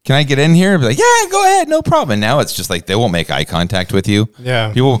I get in here? I'd be like, yeah, go ahead, no problem. And now it's just like they won't make eye contact with you.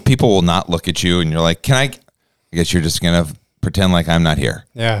 Yeah. People will not look at you, and you're like, I guess you're just gonna pretend like I'm not here.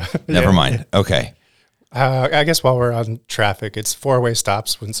 Yeah. Never mind. Okay. I guess while we're on traffic, it's 4-way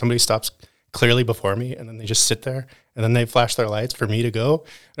stops. When somebody stops clearly before me, and then they just sit there, and then they flash their lights for me to go.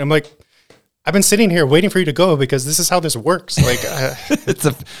 And I'm like, I've been sitting here waiting for you to go because this is how this works. Like, It's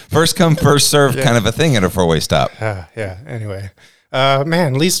a first come, first serve kind of a thing at a 4-way stop. yeah. Anyway,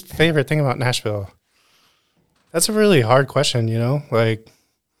 man, least favorite thing about Nashville. That's a really hard question, you know, like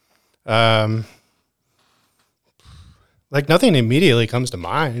nothing immediately comes to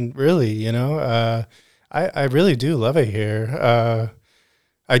mind, really, you know. I really do love it here.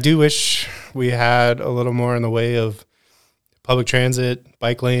 I do wish we had a little more in the way of public transit,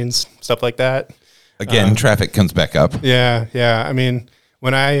 bike lanes, stuff like that. Again, traffic comes back up. Yeah. I mean,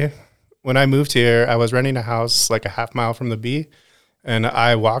 when I moved here, I was renting a house like a half mile from the B, and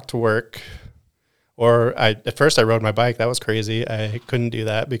I walked to work. Or at first I rode my bike. That was crazy. I couldn't do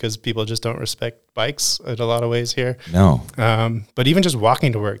that because people just don't respect bikes in a lot of ways here. No. But even just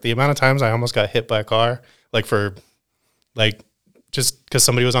walking to work, the amount of times I almost got hit by a car, just because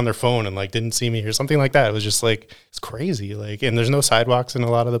somebody was on their phone and like didn't see me or something like that. It was just like, it's crazy. Like, and there's no sidewalks in a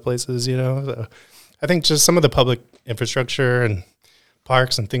lot of the places, you know. So I think just some of the public infrastructure and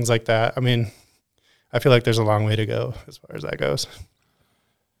parks and things like that. I mean, I feel like there's a long way to go as far as that goes.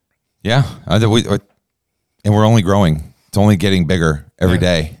 Yeah. And we're only growing. It's only getting bigger every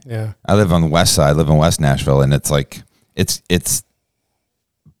day. Yeah. I live on the west side. I live in West Nashville, and it's like it's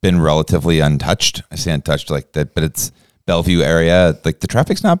been relatively untouched. I say untouched like that, but it's Bellevue area. Like the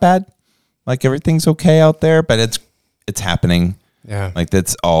traffic's not bad. Like everything's okay out there, but it's happening. Yeah. Like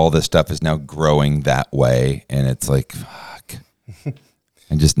that's all this stuff is now growing that way, and it's like fuck.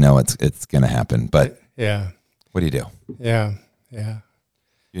 I just know it's gonna happen. But yeah. what do you do? Yeah.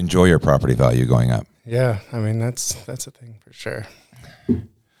 You enjoy your property value going up. Yeah, I mean that's a thing for sure. What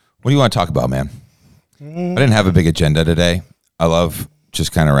do you want to talk about, man? I didn't have a big agenda today. I love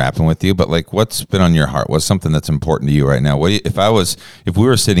just kind of rapping with you, but like, what's been on your heart? What's something that's important to you right now? If we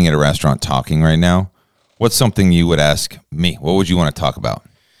were sitting at a restaurant talking right now, what's something you would ask me? What would you want to talk about?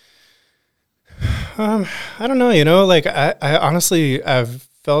 I don't know. You know, like I honestly, I've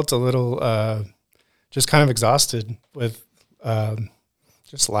felt a little just kind of exhausted with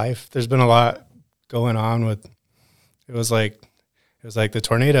just life. There's been a lot going on with. It was like the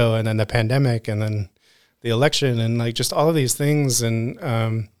tornado, and then the pandemic, and then the election, and like just all of these things. And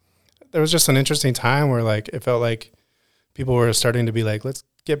there was just an interesting time where like it felt like people were starting to be like, let's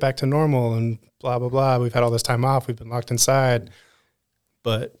get back to normal and blah blah blah. We've had all this time off. We've been locked inside,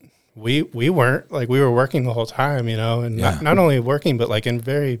 but we weren't. Like we were working the whole time, you know, and not only working, but like in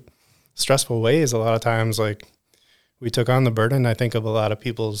very stressful ways. A lot of times, like we took on the burden, I think, of a lot of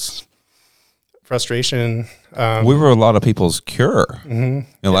people's frustration. We were a lot of people's cure.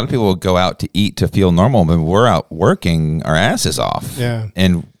 Mm-hmm. A lot of people would go out to eat to feel normal, but we're out working our asses off. Yeah.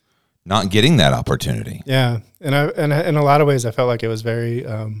 And not getting that opportunity. Yeah. And in a lot of ways, I felt like it was very,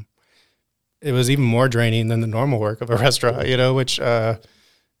 it was even more draining than the normal work of a restaurant, you know, which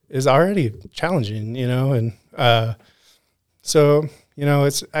is already challenging, you know. And so, you know,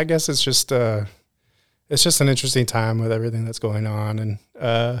 I guess it's just an interesting time with everything that's going on.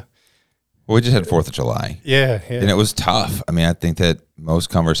 And we just had 4th of July. Yeah. And it was tough. I mean, I think that most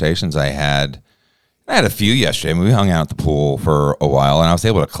conversations I had a few yesterday. I mean, we hung out at the pool for a while, and I was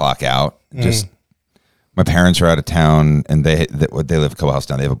able to clock out. Just my parents are out of town, and they live a couple houses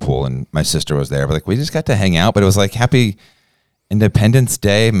down. They have a pool, and my sister was there. But like, we just got to hang out. But it was like happy Independence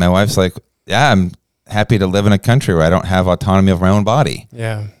Day. My wife's like, yeah, I'm happy to live in a country where I don't have autonomy of my own body.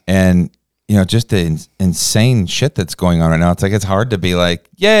 Yeah. And you know, just the insane shit that's going on right now. It's like, it's hard to be like,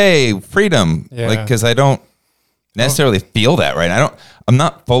 yay, freedom. Yeah. Like, cause I don't necessarily feel that, right? I'm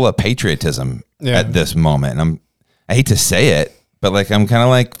not full of patriotism at this moment. And I hate to say it, but like, I'm kind of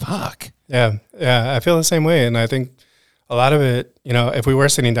like, fuck. Yeah. Yeah. I feel the same way. And I think a lot of it, you know, if we were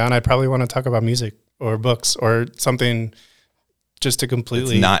sitting down, I'd probably want to talk about music or books or something just to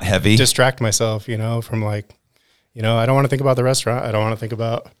completely it's not heavy, distract myself, you know, from like, you know, I don't want to think about the restaurant. I don't want to think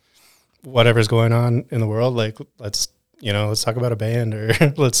about whatever's going on in the world. Like, let's talk about a band or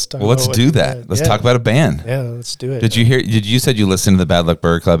let's talk let's do that. Let's talk about a band. Yeah, let's do it. Did you said you listened to the Bad Luck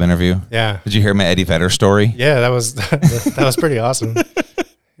Burger Club interview? Yeah. Did you hear my Eddie Vedder story? Yeah, that was pretty awesome. Do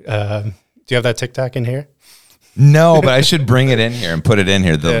you have that Tic Tac in here? No, but I should bring it in here and put it in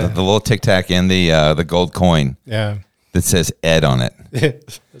here. The little Tic Tac and the gold coin. Yeah. That says Ed on it.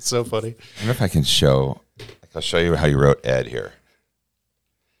 It's so funny. I wonder if I can I'll show you how you wrote Ed here.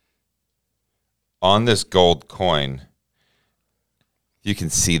 On this gold coin, you can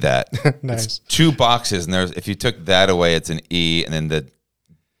see that. Nice. It's 2 boxes, and if you took that away, it's an E, and then the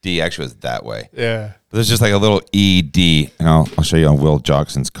D actually was that way. Yeah. But there's just like a little ED, and I'll show you on Will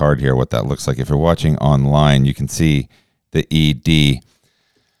Jackson's card here what that looks like. If you're watching online, you can see the ED.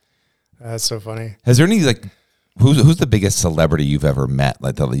 That's so funny. Has there any like who's the biggest celebrity you've ever met?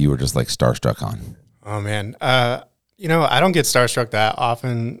 Like that you were just like starstruck on? Oh man, you know, I don't get starstruck that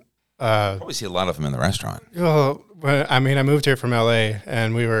often. Probably see a lot of them in the restaurant. Well, I mean, I moved here from LA,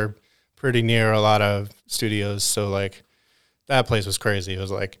 and we were pretty near a lot of studios, so like that place was crazy. It was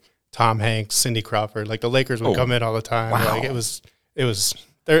like Tom Hanks, Cindy Crawford, like the Lakers would come in all the time. Wow. Like it was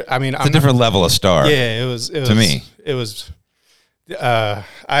there. I mean, It's a different level of star. Yeah, it was to me. It was.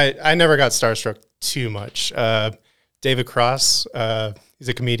 I never got starstruck too much. David Cross, he's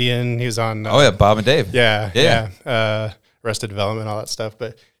a comedian. He was on. Bob and Dave. Yeah. Arrested Development, all that stuff.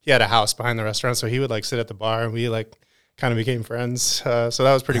 But he had a house behind the restaurant, so he would like sit at the bar, and we like kind of became friends. So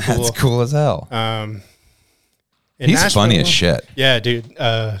that was pretty cool. That's cool as hell. He's Nashville, funny as shit. Yeah, dude.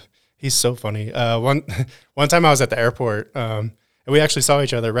 He's so funny. One time I was at the airport, and we actually saw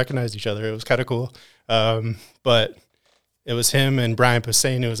each other, recognized each other. It was kind of cool. But it was him and Brian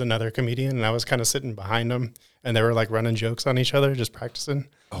Posehn, who was another comedian, and I was kind of sitting behind them, and they were like running jokes on each other, just practicing.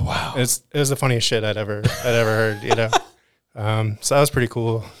 Oh wow! It was the funniest shit I'd ever heard. You know. So that was pretty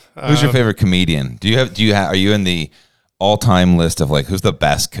cool. Who's your favorite comedian? Are you in the all-time list of like who's the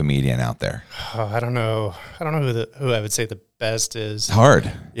best comedian out there? Oh, I don't know who I would say the best is. It's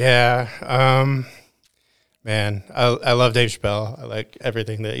hard. Yeah. Man, I love Dave Chappelle. I like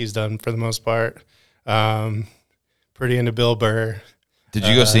everything that he's done for the most part. Pretty into Bill Burr. Did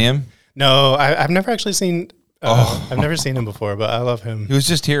you go see him? No, I've never actually seen. I've never seen him before, but I love him. He was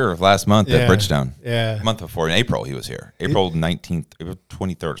just here last month at Bridgestone. Yeah, a month before in April he was here. April 19th, April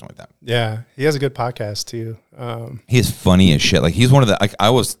 23rd, or something like that. Yeah, he has a good podcast too. He is funny as shit. Like he's one of the. Like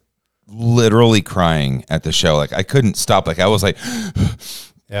I was literally crying at the show. Like I couldn't stop. Like I was like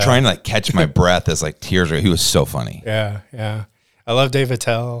trying to like catch my breath as like tears were. He was so funny. Yeah. I love Dave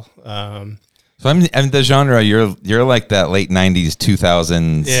Attell. So I'm the genre. You're like that late '90s,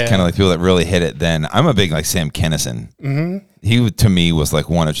 2000s kind of like people that really hit it. Then I'm a big like Sam Kinison. Mm-hmm. He to me was like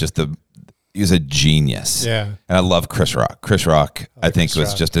one of just he was a genius. Yeah, and I love Chris Rock. Chris Rock, I think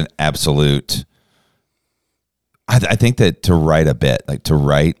was just an absolute. I think that to write a bit like to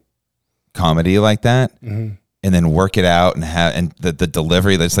write comedy like that, and then work it out and the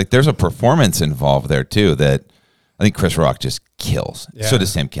delivery. That's like there's a performance involved there too that. I think Chris Rock just kills. Yeah. So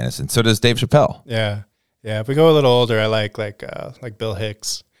does Sam Kinison. So does Dave Chappelle. Yeah. If we go a little older, I like Bill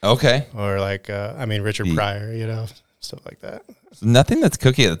Hicks. Okay. Or Richard Pryor, you know, stuff like that. Nothing that's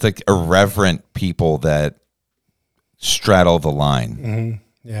cookie. It's like irreverent people that straddle the line.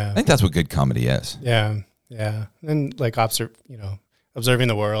 Mm-hmm. Yeah. I think that's what good comedy is. Yeah. And like observing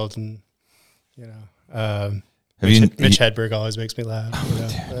the world and Mitch Hedberg always makes me laugh.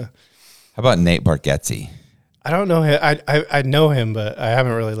 How about Nate Bargatze? I don't know him. I know him, but I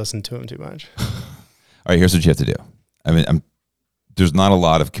haven't really listened to him too much. All right, here's what you have to do. I mean, there's not a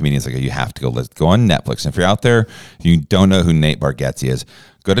lot of comedians like you have to go on Netflix. And if you're out there, you don't know who Nate Bargatze is,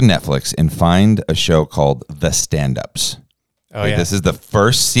 go to Netflix and find a show called The Stand-Ups. Oh, yeah. This is the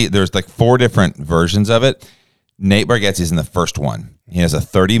first there's like 4 different versions of it. Nate Bargatze is in the first one. He has a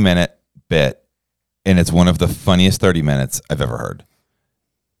 30-minute bit, and it's one of the funniest 30 minutes I've ever heard.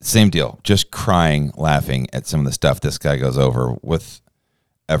 Same deal, just crying, laughing at some of the stuff this guy goes over with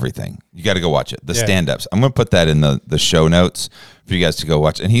everything. You got to go watch it. The Stand-Ups. I'm going to put that in the show notes for you guys to go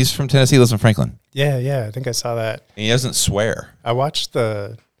watch. And he's from Tennessee, lives in Franklin. Yeah. I think I saw that. And he doesn't swear. I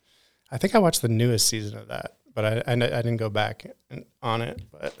think I watched the newest season of that, but I didn't go back on it.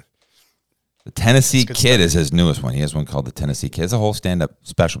 But the Tennessee Kid is his newest one. He has one called the Tennessee Kid. It's a whole stand-up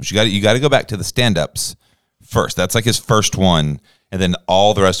special. But you got to go back to the Stand-Ups first. That's like his first one. And then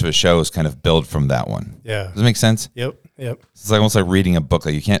all the rest of his shows kind of build from that one. Yeah. Does it make sense? Yep. It's like almost like reading a book.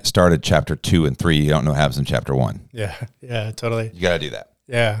 Like you can't start at chapter 2 and 3. You don't know happens in chapter 1. Yeah, totally. You got to do that.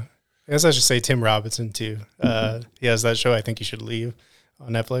 Yeah. I guess I should say Tim Robinson too. He has that show, I Think You Should Leave, on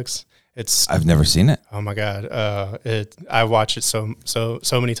Netflix. I've never seen it. Oh my God. I watch it so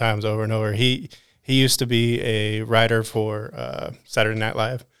many times over and over. He used to be a writer for Saturday Night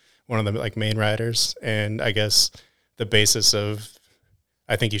Live, one of the like main writers. And I guess the basis of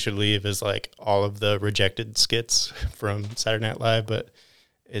I Think You Should Leave is like all of the rejected skits from Saturday Night Live, but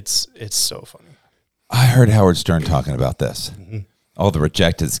it's so funny. I heard Howard Stern talking about this. Mm-hmm. All the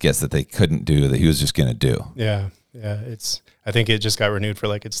rejected skits that they couldn't do that he was just going to do. Yeah. I think it just got renewed for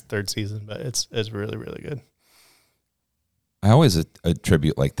like its 3rd season, but it's really, really good. I always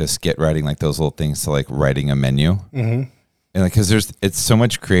attribute like the skit writing, like those little things to like writing a menu. Mm-hmm. And like, cause it's so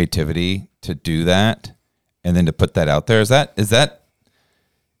much creativity to do that. And then to put that out there, is that,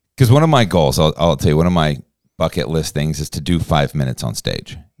 because one of my goals, I'll tell you, one of my bucket list things is to do 5 minutes on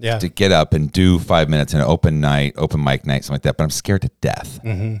stage. Yeah. To get up and do 5 minutes in an open night, open mic night, something like that. But I'm scared to death.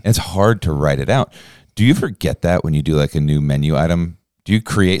 Mm-hmm. It's hard to write it out. Do you forget that when you do like a new menu item? Do you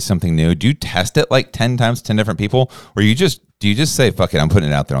create something new? Do you test it like 10 times, 10 different people? Or do you just say, fuck it, I'm putting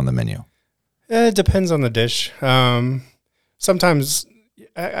it out there on the menu? It depends on the dish. Sometimes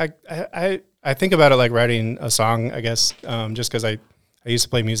I think about it like writing a song, I guess, just because I used to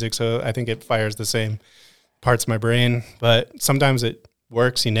play music, so I think it fires the same parts of my brain. But sometimes it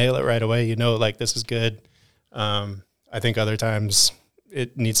works. You nail it right away. You know, like, this is good. I think other times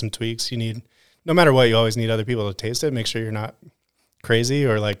it needs some tweaks. No matter what, you always need other people to taste it. Make sure you're not crazy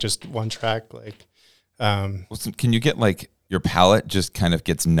or like just one track. Like, can you get like your palate just kind of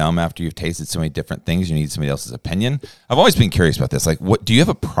gets numb after you've tasted so many different things? You need somebody else's opinion. I've always been curious about this. Like, what do you have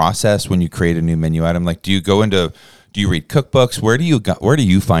a process when you create a new menu item? Like, do you read cookbooks? Where do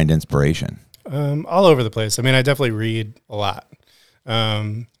you find inspiration? All over the place. I mean, I definitely read a lot.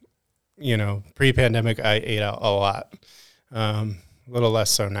 Pre-pandemic, I ate out a lot. A little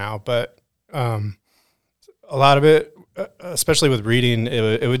less so now, but a lot of it, especially with reading,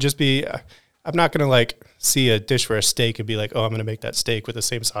 it would just be, I'm not going to like see a dish for a steak and be like, oh, I'm going to make that steak with the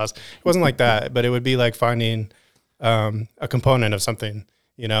same sauce. It wasn't like that, but it would be like finding a component of something,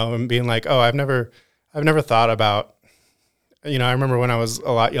 and being like, oh, I've never thought about, I remember when I was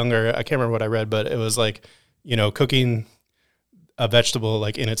a lot younger, I can't remember what I read, but it was like, cooking a vegetable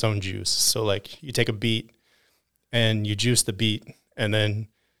like in its own juice. So like you take a beet and you juice the beet, and then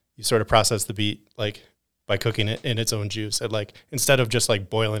you sort of process the beet like by cooking it in its own juice, and like instead of just like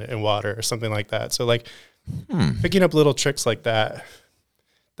boiling it in water or something like that. So like picking up little tricks like that,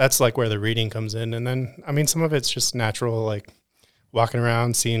 that's like where the reading comes in. And then, I mean, some of it's just natural, like walking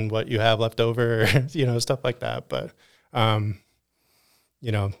around, seeing what you have left over, stuff like that. But,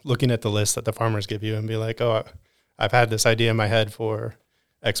 looking at the list that the farmers give you and be like, oh, I've had this idea in my head for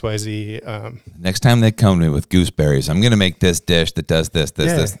XYZ. Next time they come to me with gooseberries, I'm going to make this dish that does this.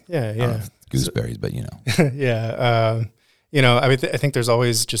 Yeah. Gooseberries, but yeah. I mean, I think there's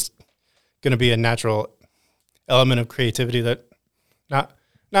always just going to be a natural element of creativity that not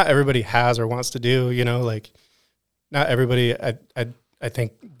everybody has or wants to do, like not everybody I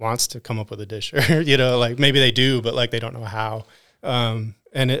think wants to come up with a dish, or, like maybe they do, but like they don't know how. And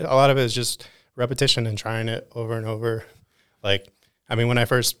a lot of it is just repetition and trying it over and over. Like, I mean, when I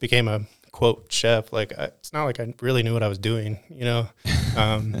first became a quote chef, like it's not like I really knew what I was doing,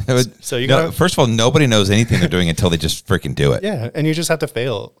 so you got first of all, nobody knows anything they're doing until they just freaking do it. Yeah. And you just have to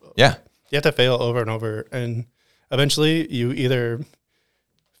fail. Yeah. You have to fail over and over. And eventually you either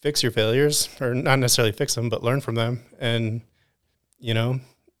fix your failures, or not necessarily fix them, but learn from them. And,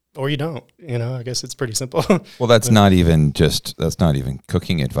 or you don't, I guess it's pretty simple. Well, that's not even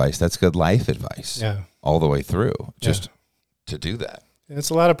cooking advice. That's good life advice. Yeah. All the way through, just to do that. It's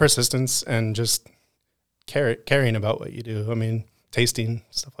a lot of persistence and just caring about what you do. I mean, tasting,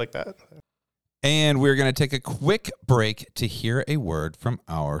 stuff like that. And we're going to take a quick break to hear a word from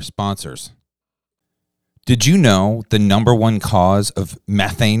our sponsors. Did you know the number one cause of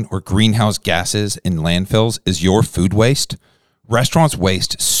methane or greenhouse gases in landfills is your food waste? Restaurants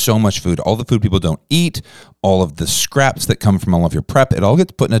waste so much food. All the food people don't eat, all of the scraps that come from all of your prep, it all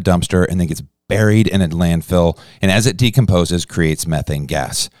gets put in a dumpster and then gets buried in a landfill, and as it decomposes, creates methane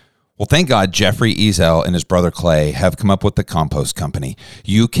gas. Well, thank God Jeffrey Ezel and his brother Clay have come up with the compost company.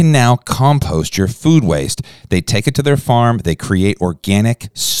 You can now compost your food waste. They take it to their farm, they create organic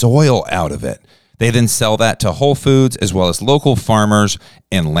soil out of it. They then sell that to Whole Foods as well as local farmers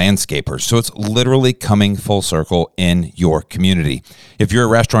and landscapers. So it's literally coming full circle in your community. If you're a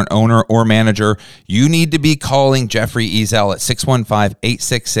restaurant owner or manager, you need to be calling Jeffrey Ezel at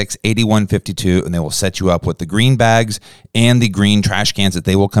 615-866-8152, and they will set you up with the green bags and the green trash cans that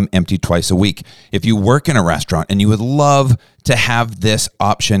they will come empty twice a week. If you work in a restaurant and you would love to have this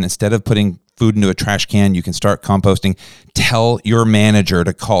option, instead of putting food into a trash can, you can start composting. Tell your manager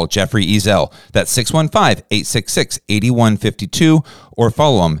to call Jeffrey Ezel. That's 615-866-8152, or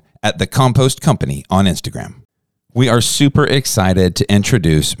follow him at The Compost Company on Instagram. We are super excited to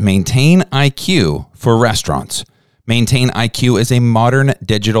introduce Maintain IQ for restaurants. Maintain IQ is a modern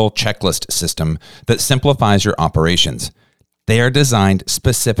digital checklist system that simplifies your operations. They are designed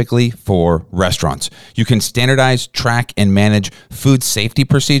specifically for restaurants. You can standardize, track, and manage food safety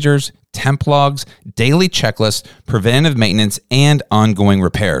procedures, temp logs, daily checklists, preventative maintenance, and ongoing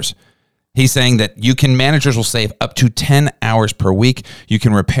repairs. He's saying that managers will save up to 10 hours per week. You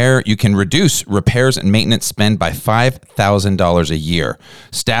can reduce repairs and maintenance spend by $5,000 a year.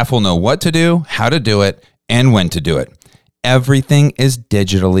 Staff will know what to do, how to do it, and when to do it. Everything is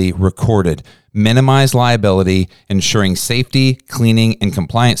digitally recorded. minimize liability, ensuring safety, cleaning, and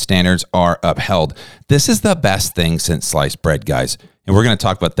compliance standards are upheld. This is the best thing since sliced bread, guys. And we're going to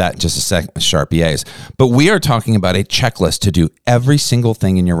talk about that in just a second with Sharp EAs. But we are talking about a checklist to do every single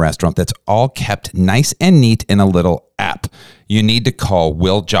thing in your restaurant that's all kept nice and neat in a little app. You need to call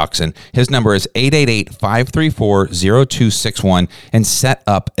Will Jackson. His number is 888-534-0261 and set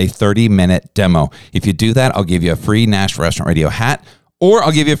up a 30-minute demo. If you do that, I'll give you a free Nashville Restaurant Radio hat, or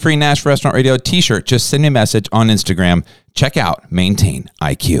I'll give you a free Nashville Restaurant Radio t-shirt. Just send me a message on Instagram. Check out Maintain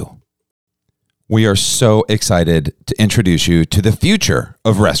IQ. We are so excited to introduce you to the future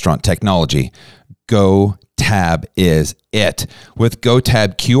of restaurant technology. GoTab is it. With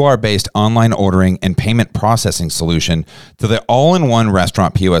GoTab QR-based online ordering and payment processing solution to the all-in-one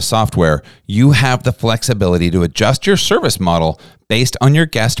restaurant POS software, you have the flexibility to adjust your service model based on your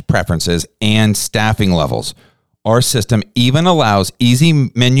guest preferences and staffing levels. Our system even allows easy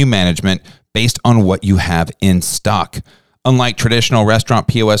menu management based on what you have in stock. Unlike traditional restaurant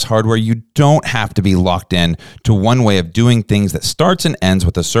POS hardware, you don't have to be locked in to one way of doing things that starts and ends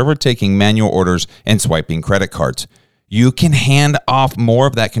with the server taking manual orders and swiping credit cards. You can hand off more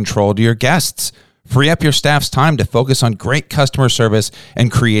of that control to your guests. Free up your staff's time to focus on great customer service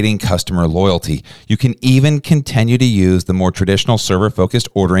and creating customer loyalty. You can even continue to use the more traditional server-focused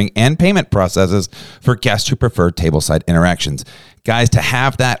ordering and payment processes for guests who prefer tableside interactions. Guys, to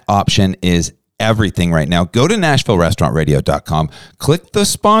have that option is everything right now. Go to NashvilleRestaurantRadio.com, click the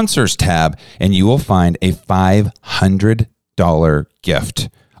sponsors tab, and you will find a $500 gift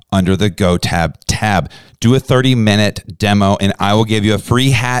under the GoTab tab. Do a 30-minute demo, and I will give you a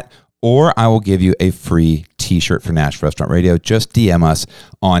free hat, or I will give you a free t-shirt for Nashville Restaurant Radio. Just DM us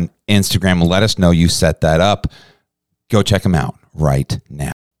on Instagram and let us know you set that up. Go check them out right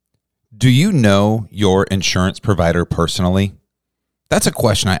now. Do you know your insurance provider personally? That's a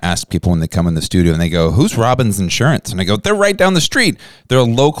question I ask people when they come in the studio and they go, who's Robbins Insurance? And I go, they're right down the street. They're a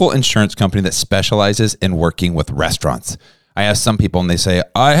local insurance company that specializes in working with restaurants. I ask some people and they say,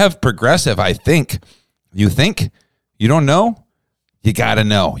 I have Progressive, I think. You think? You don't know? You got to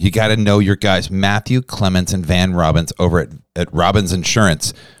know. You got to know your guys. Matthew Clements and Van Robbins over at Robbins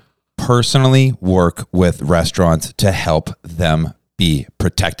Insurance personally work with restaurants to help them be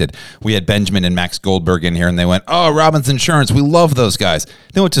protected. We had Benjamin and Max Goldberg in here and they went, oh, Robbins Insurance, we love those guys.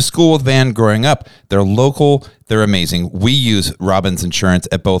 They went to school with Van growing up. They're local. They're amazing. We use Robbins Insurance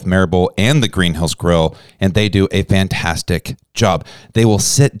at both Maribel and the Green Hills Grill, and they do a fantastic job. They will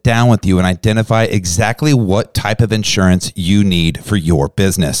sit down with you and identify exactly what type of insurance you need for your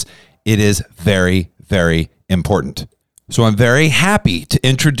business. It is very, very important. So I'm very happy to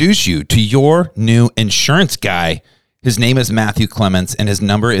introduce you to your new insurance guy. His name is Matthew Clements, and his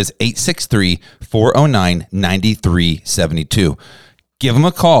number is 863-409-9372. Give him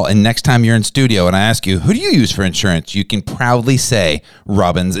a call, and next time you're in studio and I ask you, who do you use for insurance? You can proudly say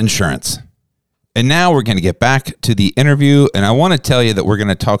Robbins Insurance. And now we're going to get back to the interview, and I want to tell you that we're going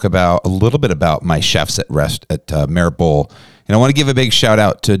to talk about a little bit about my chefs at Maribel. And I want to give a big shout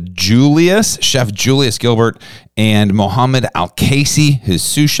out to Chef Julius Gilbert, and Mohammed Al-Casey, his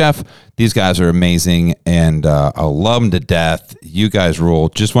sous chef. These guys are amazing, and I love them to death. You guys rule.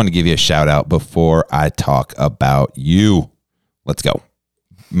 Just want to give you a shout out before I talk about you. Let's go.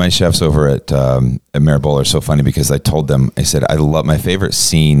 My chefs over at Maribel are so funny because I told them, I said, I love my favorite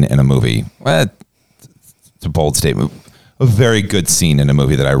scene in a movie. Well, it's a bold statement. A very good scene in a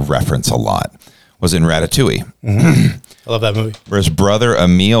movie that I reference a lot was in Ratatouille. Mm-hmm. I love that movie. Where his brother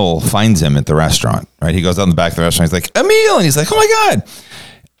Emile finds him at the restaurant, right? He goes out in the back of the restaurant. He's like, Emile! And he's like, oh my God.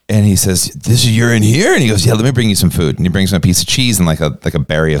 And he says, you're in here? And he goes, yeah, let me bring you some food. And he brings him a piece of cheese and like a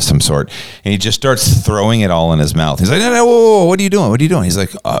berry of some sort. And he just starts throwing it all in his mouth. He's like, no, whoa, what are you doing? What are you doing? He's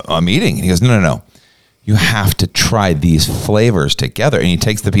like, I'm eating. And he goes, no. You have to try these flavors together. And he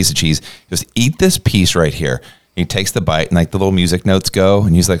takes the piece of cheese, he goes, eat this piece right here. And he takes the bite and like the little music notes go.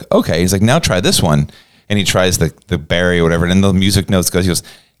 And he's like, okay. He's like, now try this one. And he tries the berry or whatever. And then the music notes goes, he goes,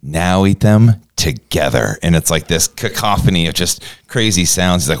 now eat them together. And it's like this cacophony of just crazy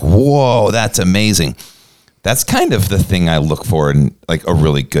sounds. He's like, whoa, that's amazing. That's kind of the thing I look for in like a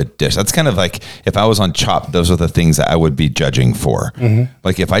really good dish. That's kind of like if I was on Chopped, those are the things that I would be judging for. Mm-hmm.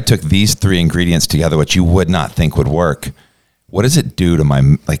 Like if I took these three ingredients together, which you would not think would work, what does it do to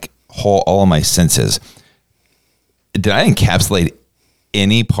my all of my senses? Did I encapsulate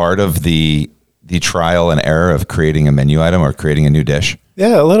any part of the trial and error of creating a menu item or creating a new dish?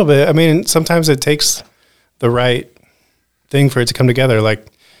 Yeah, a little bit. I mean, sometimes it takes the right thing for it to come together. Like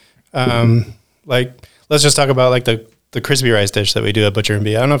let's just talk about like the crispy rice dish that we do at Butcher and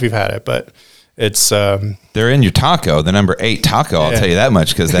Bee. I don't know if you've had it, but It's they're in your taco, the number 8 taco. I'll tell you that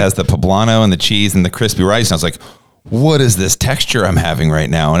much, because it has the poblano and the cheese and the crispy rice. And I was like, what is this texture I'm having right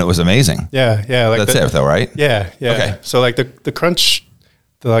now? And it was amazing. Yeah. Like that's it though, right? Yeah. Okay. So like the crunch,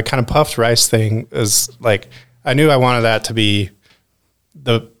 the like kind of puffed rice thing is like, I knew I wanted that to be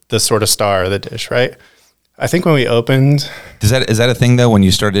the sort of star of the dish, right? I think when we opened, is that a thing though? When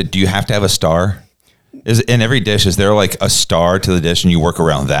you started, do you have to have a star? Is in every dish, is there like a star to the dish and you work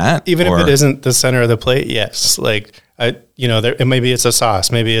around that? Even if it isn't the center of the plate, yes. Like maybe it's a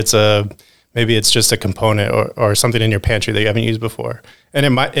sauce, maybe it's just a component or something in your pantry that you haven't used before. And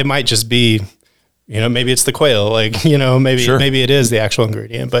it might just be, maybe it's the quail, like, maybe it is the actual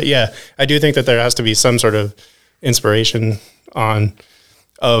ingredient. But yeah, I do think that there has to be some sort of inspiration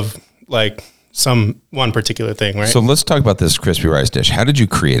of like one particular thing, right? So let's talk about this crispy rice dish. How did you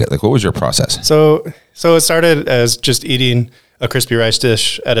create it? Like, what was your process? So it started as just eating a crispy rice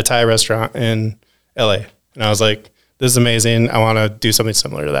dish at a Thai restaurant in LA. And I was like, this is amazing. I want to do something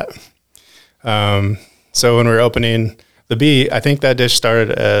similar to that. So when we were opening the Bee, I think that dish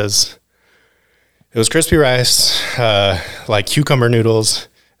started as, it was crispy rice, like cucumber noodles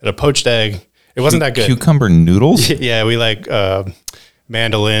and a poached egg. It wasn't that good. Cucumber noodles? Yeah, we like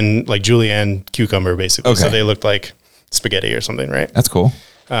mandolin, like julienne cucumber, basically. Okay. So they looked like spaghetti or something, right? That's cool.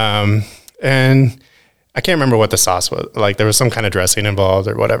 And I can't remember what the sauce was. Like there was some kind of dressing involved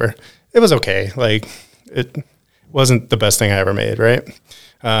or whatever. It was okay. Like it wasn't the best thing I ever made, right?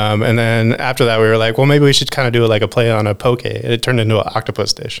 And then after that, we were like, well, maybe we should kind of do like a play on a poke. And it turned into an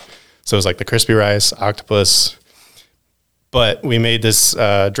octopus dish. So it was like the crispy rice, octopus. But we made this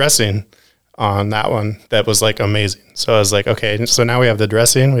dressing on that one that was like amazing. So I was like, okay, so now we have the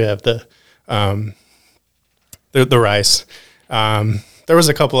dressing, we have the rice. There was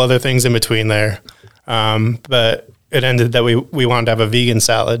a couple other things in between there, but it ended that we wanted to have a vegan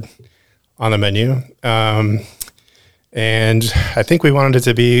salad on the menu, and I think we wanted it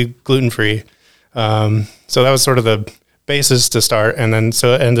to be gluten-free. So that was sort of the basis to start, and then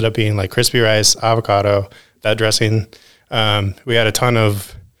so it ended up being like crispy rice, avocado, that dressing. We had a ton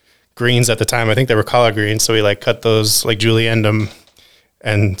of greens at the time. I think they were collard greens. So we like cut those, like julienned them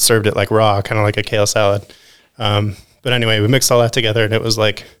and served it like raw, kind of like a kale salad. But anyway, we mixed all that together and it was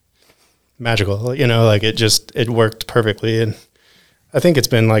like magical, like it worked perfectly. And I think it's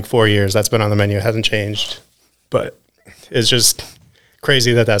been like 4 years that's been on the menu. It hasn't changed, but it's just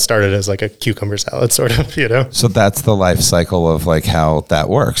crazy that started as like a cucumber salad sort of, So that's the life cycle of like how that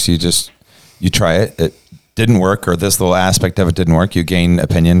works. You try it. It didn't work, or this little aspect of it didn't work. You gain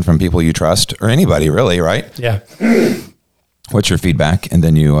opinion from people you trust, or anybody really, right? Yeah. What's your feedback? And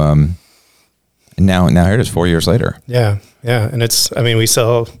then you, and now here it is 4 years later. Yeah. Yeah. And we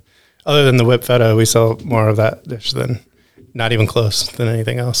sell, other than the whip feta, we sell more of that dish than, not even close, than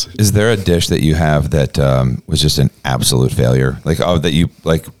anything else. Is there a dish that you have that was just an absolute failure? Like, that you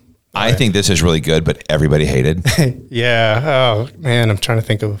like, I think this is really good, but everybody hated. Yeah. Oh man, I'm trying to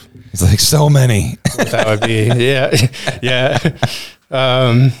think of. It's like so many. What that would be. Yeah. Yeah.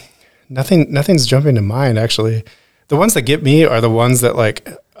 Nothing's jumping to mind actually. The ones that get me are the ones that like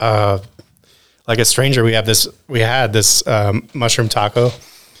a stranger. We had this mushroom taco,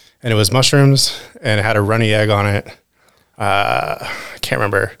 and it was mushrooms and it had a runny egg on it. I can't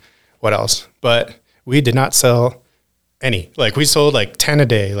remember what else, but we did not sell any. Like we sold like 10 a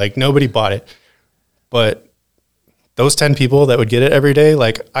day. Like nobody bought it, but those 10 people that would get it every day,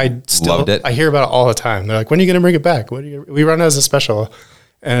 like I still loved it. I hear about it all the time. They're like, when are you going to bring it back? We run it as a special.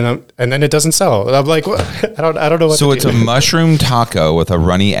 And then it doesn't sell. I'm like, what? I don't know what. So it's a mushroom taco with a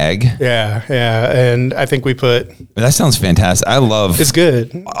runny egg. Yeah, and I think we put. That sounds fantastic. I love. It's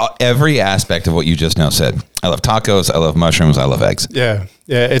good. Every aspect of what you just now said. I love tacos. I love mushrooms. I love eggs. Yeah.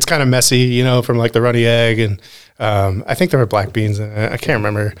 It's kind of messy, from like the runny egg, and I think there were black beans in it. I can't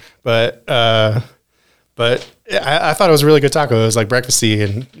remember, but I thought it was a really good taco. It was like breakfasty,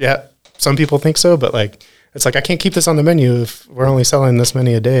 and yeah, some people think so, but like. It's like, I can't keep this on the menu if we're only selling this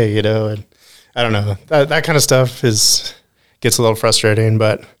many a day, and I don't know. That kind of stuff gets a little frustrating,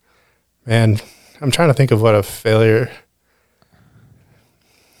 but man, I'm trying to think of what a failure.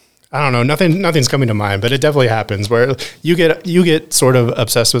 I don't know. Nothing's coming to mind, but it definitely happens where you get sort of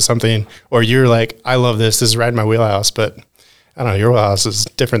obsessed with something, or you're like, I love this. This is right in my wheelhouse, but I don't know. Your wheelhouse is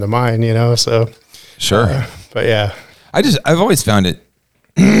different than mine, so. Sure. But yeah. I've always found it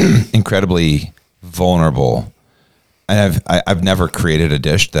incredibly vulnerable. I've never created a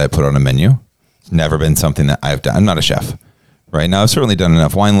dish that I put on a menu. It's never been something that I've done. I'm not a chef, right? Now I've certainly done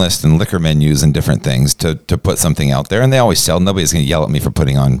enough wine lists and liquor menus and different things to put something out there, and they always sell. Nobody's going to yell at me for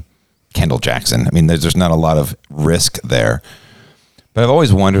putting on Kendall Jackson. I mean, there's not a lot of risk there, but I've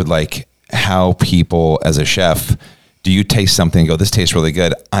always wondered, like, how people, as a chef, do you taste something and go, this tastes really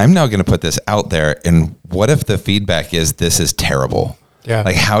good? I'm now going to put this out there. And what if the feedback is, this is terrible? Yeah.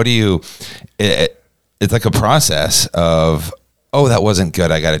 Like, how do you, it's like a process of, oh, that wasn't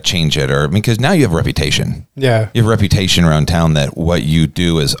good, I got to change it. Or because now you have a reputation. Yeah. You have a reputation around town that what you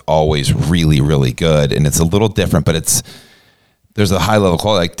do is always really, really good. And it's a little different, but there's a high level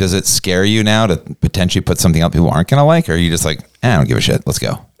quality. Like, does it scare you now to potentially put something out people aren't going to like? Or are you just like, I don't give a shit, let's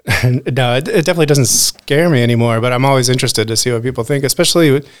go? No, it definitely doesn't scare me anymore, but I'm always interested to see what people think,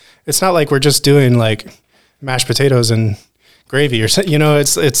 especially it's not like we're just doing like mashed potatoes and gravy or something,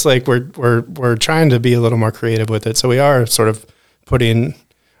 it's like we're trying to be a little more creative with it. So we are sort of putting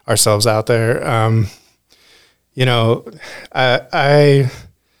ourselves out there. I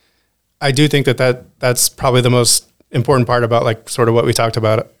do think that's probably the most important part about like sort of what we talked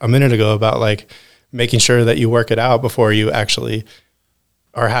about a minute ago about like making sure that you work it out before you actually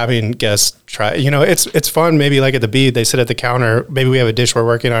are having guests try. It's fun. Maybe like at the Bee, they sit at the counter. Maybe we have a dish we're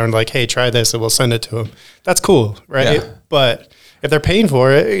working on, like, hey, try this, and we'll send it to them. That's cool, right? Yeah. But if they're paying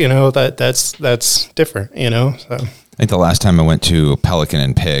for it, that's different. So. I think the last time I went to Pelican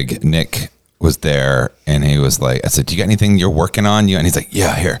and Pig, Nick was there and he was like, I said, do you got anything you're working on? And he's like,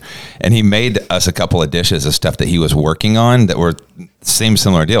 yeah, here. And he made us a couple of dishes of stuff that he was working on that were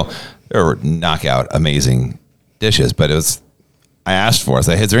similar deal. They were knockout, amazing dishes, but I asked for it. I was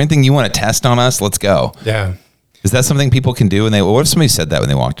like, is there anything you want to test on us? Let's go. Yeah. Is that something people can do? And what if somebody said that when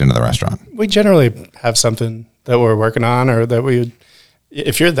they walked into the restaurant? We generally have something that we're working on, or that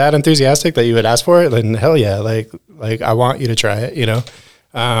if you're that enthusiastic that you would ask for it, then hell yeah. Like I want you to try it,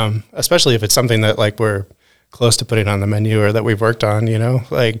 especially if it's something that like we're close to putting on the menu or that we've worked on,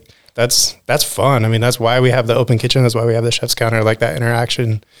 like that's fun. I mean, that's why we have the open kitchen. That's why we have the chef's counter. Like that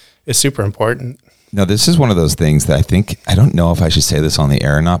interaction is super important. No, this is one of those things that I don't know if I should say this on the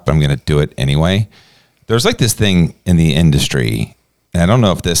air or not, but I'm going to do it anyway. There's like this thing in the industry, and I don't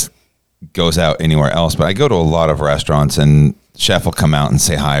know if this goes out anywhere else, but I go to a lot of restaurants and chef will come out and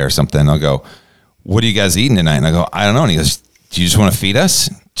say hi or something. I'll go, what are you guys eating tonight? And I go, I don't know. And he goes, do you just want to feed us?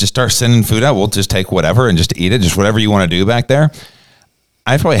 Just start sending food out. We'll just take whatever and just eat it. Just whatever you want to do back there.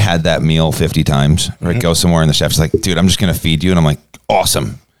 I've probably had that meal 50 times. Or go somewhere and the chef's like, dude, I'm just going to feed you. And I'm like,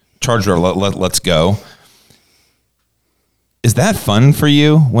 awesome. Charge her, let's go. Is that fun for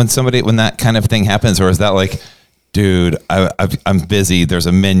you when that kind of thing happens? Or is that like, dude, I'm busy. There's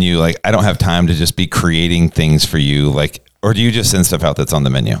a menu. Like, I don't have time to just be creating things for you. Like, or do you just send stuff out that's on the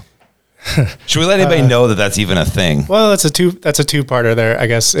menu? Should we let anybody know that that's even a thing? Well, that's a two-parter there, I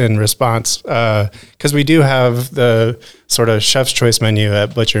guess, in response. Because we do have the sort of chef's choice menu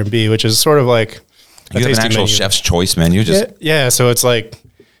at Butcher and Bee, which is sort of like you have an actual menu. Chef's choice menu? Yeah, so it's like,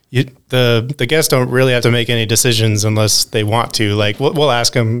 the guests don't really have to make any decisions unless they want to. Like we'll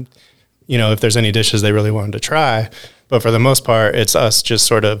ask them, if there's any dishes they really wanted to try, but for the most part, it's us just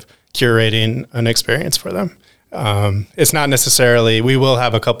sort of curating an experience for them. It's not necessarily, we will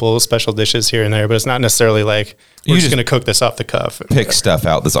have a couple special dishes here and there, but it's not necessarily like we're just going to cook this off the cuff. Pick stuff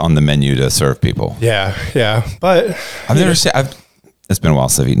out that's on the menu to serve people. Yeah. But I've never seen. It's been a while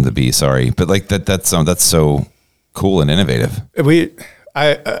since I've eaten the Bee. Sorry, but like that's so cool and innovative.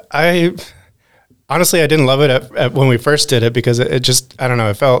 I honestly, I didn't love it at when we first did it because it just, I don't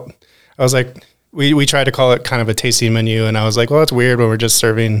know, I was like, we tried to call it kind of a tasting menu, and I was like, well, it's weird when we're just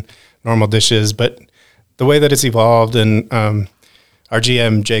serving normal dishes, but the way that it's evolved, and our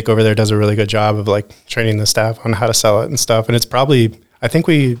GM Jake over there does a really good job of like training the staff on how to sell it and stuff. And it's probably, I think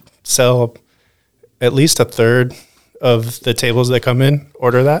we sell at least a third of the tables that come in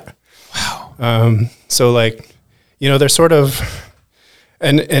order that. Wow. So like, they're sort of,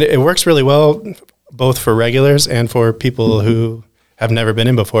 and it works really well both for regulars and for people who have never been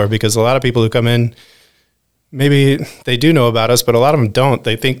in before, because a lot of people who come in, maybe they do know about us, but a lot of them don't.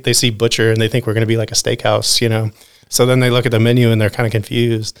 They think they see Butcher and they think we're going to be like a steakhouse, So then they look at the menu and they're kind of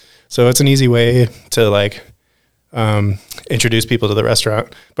confused. So it's an easy way to like introduce people to the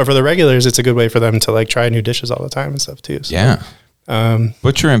restaurant. But for the regulars, it's a good way for them to like try new dishes all the time and stuff too. So, yeah.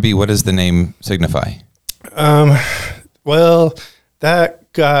 Butcher and Bee, what does the name signify? Well,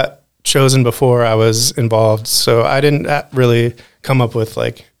 that got chosen before I was involved, so I didn't really come up with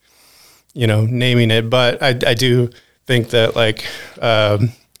like, naming it. But I do think that like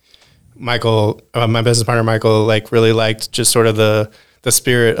Michael, my business partner Michael, like really liked just sort of the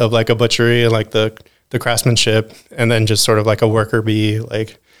spirit of like a butchery and like the craftsmanship, and then just sort of like a worker bee,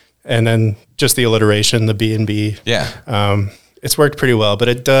 like, and then just the alliteration, the B and B. Yeah. It's worked pretty well, but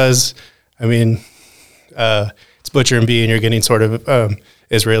it does. I mean, it's Butcher and Bee, and you're getting sort of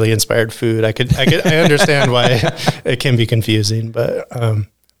Israeli inspired food. I understand why it can be confusing, but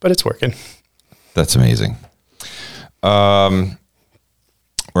but it's working. That's amazing. We're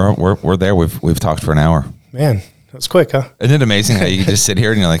there. We've talked for an hour. Man, that was quick, huh? Isn't it amazing how you just sit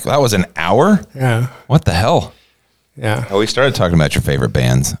here and you're like, well, that was an hour? Yeah. What the hell? Yeah. Oh, we started talking about your favorite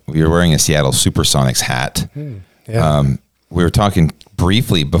bands. We were wearing a Seattle Supersonics hat. Yeah. We were talking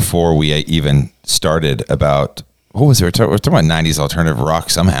briefly before we even started about, what was it? We were talking about 90s alternative rock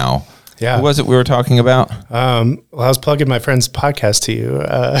somehow. Yeah. What was it we were talking about? Well, I was plugging my friend's podcast to you.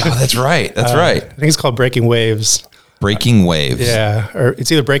 Oh, that's right. That's right. I think it's called Breaking Waves. Breaking Waves. Yeah. Or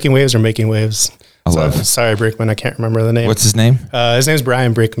it's either Breaking Waves or Making Waves. Sorry, Brickman. I can't remember the name. What's his name? His name's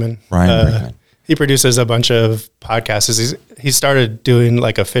Brian Brickman. Brian. He produces a bunch of podcasts. He started doing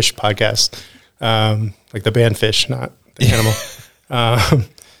like a fish podcast, like the band Fish, not the animal.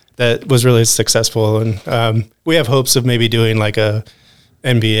 That was really successful, and we have hopes of maybe doing like a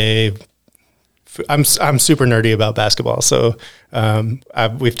NBA. I'm super nerdy about basketball, so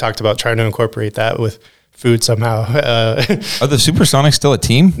we've talked about trying to incorporate that with food somehow. Are the Supersonics still a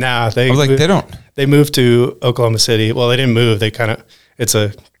team? Nah, they don't. They moved to Oklahoma City. Well, they didn't move. It's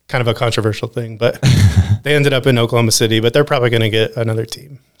a kind of a controversial thing, but they ended up in Oklahoma City. But they're probably going to get another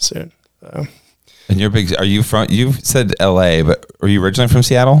team soon. So. And are you from? You said L.A., but are you originally from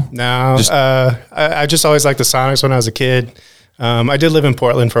Seattle? No, I just always liked the Sonics when I was a kid. I did live in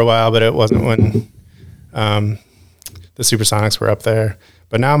Portland for a while, but it wasn't when the Supersonics were up there.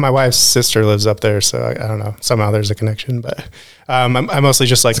 But now my wife's sister lives up there, so I don't know. Somehow there's a connection, but I mostly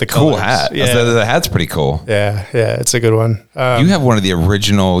just like the cool colors. hat. Yeah. The hat's pretty cool. Yeah, it's a good one. You have one of the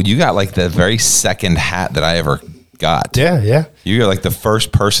original. You got like the very second hat that I ever got. Yeah. You're like the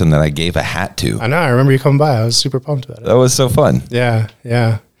first person that I gave a hat to. I know. I remember you coming by. I was super pumped about it. That was so fun. Yeah.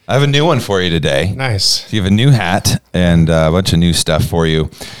 I have a new one for you today. Nice. You have a new hat and a bunch of new stuff for you.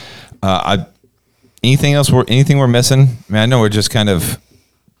 Anything else? Anything we're missing? I mean, I know we're just kind of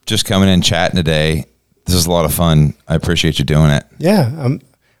just coming in chatting today. This is a lot of fun. I appreciate you doing it. Yeah, I'm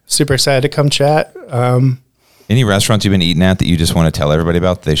super excited to come chat. Any restaurants you've been eating at that you just want to tell everybody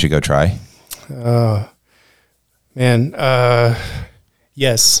about that they should go try? Man,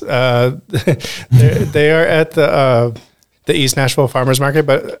 yes. They are at the East Nashville Farmers Market,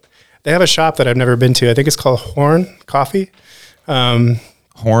 but they have a shop that I've never been to. I think it's called Horn Coffee. Horn?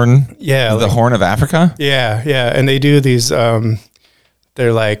 Yeah. The Horn of Africa? Yeah. And they do these,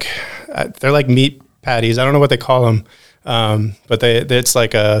 they're like meat patties. I don't know what they call them. But it's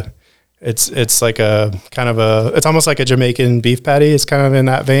like it's like a kind of it's almost like a Jamaican beef patty. It's kind of in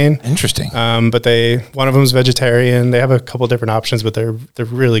that vein. Interesting. But one of them is vegetarian. They have a couple different options, but they're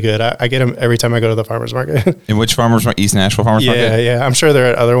really good. I get them every time I go to the farmer's market. In which farmer's market? East Nashville Farmer's Market? Yeah. I'm sure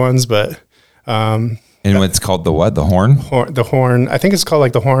there are other ones, but. And what's called the what? The Horn? The Horn. I think it's called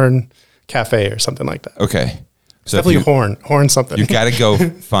like the Horn Cafe or something like that. Okay. So definitely Horn something. You got to go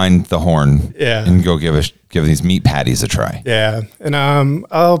find the Horn. Yeah. And go give these meat patties a try. Yeah. And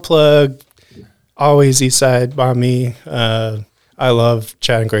I'll plug Always Eastside by me. I love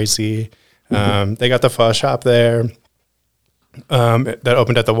Chad and Gracie. They got the pho shop there that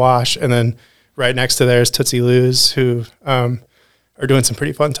opened at the Wash. And then right next to there is Tootsie Lou's, who are doing some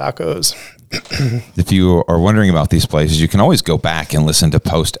pretty fun tacos. If you are wondering about these places, you can always go back and listen to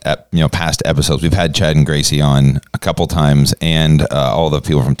past episodes. We've had Chad and Gracie on a couple times, and all the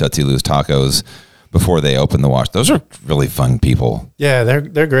people from Tootsie Lou's Tacos before they opened the Wash. Those are really fun people. Yeah,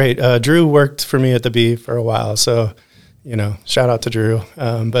 they're great. Drew worked for me at the Bee for a while, so shout out to Drew.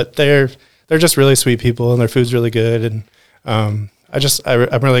 But they're just really sweet people, and their food's really good. And I'm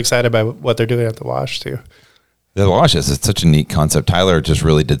really excited by what they're doing at the Wash too. The Wash it's such a neat concept. Tyler just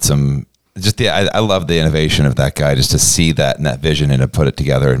really did I love the innovation of that guy. Just to see that and that vision and to put it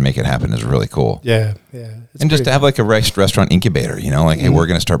together and make it happen is really cool. Yeah. And just to have like a restaurant incubator, hey, we're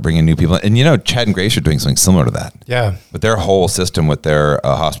going to start bringing new people. And Chad and Grace are doing something similar to that. Yeah. But their whole system with their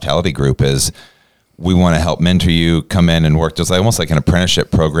hospitality group is, we want to help mentor you, come in and work. There's almost like an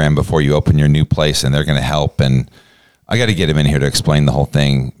apprenticeship program before you open your new place, and they're going to help. And I got to get him in here to explain the whole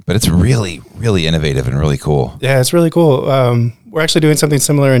thing, but it's really, really innovative and really cool. Yeah, it's really cool. We're actually doing something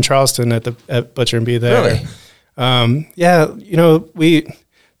similar in Charleston at Butcher and Bee there. Really? Yeah,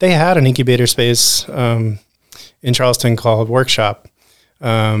 they had an incubator space in Charleston called Workshop,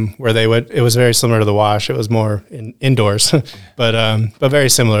 where it was very similar to the Wash. It was more indoors, but very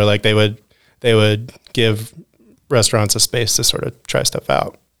similar. Like they would give restaurants a space to sort of try stuff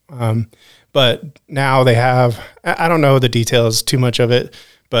out. But now they have, I don't know the details too much of it,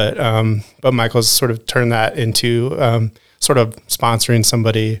 but Michael's sort of turned that into sort of sponsoring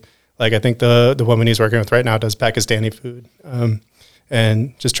somebody. Like I think the woman he's working with right now does Pakistani food,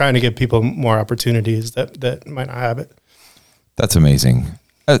 and just trying to give people more opportunities that might not have it. That's amazing.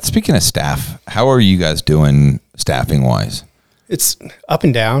 Speaking of staff, how are you guys doing staffing wise? It's up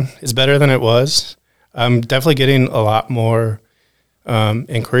and down. It's better than it was. I'm definitely getting a lot more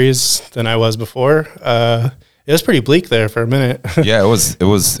inquiries than I was before. It was pretty bleak there for a minute. Yeah, it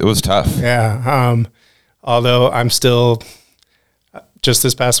was tough. Yeah. Although I'm still, just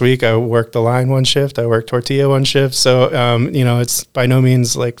this past week, I worked the line one shift. I worked tortilla one shift. So, it's by no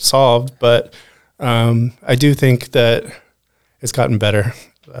means like solved, but I do think that it's gotten better.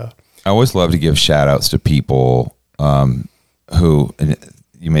 So. I always love to give shout outs to people who, and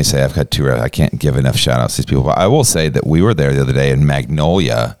you may say I've got two, I can't give enough shout outs to these people, but I will say that we were there the other day and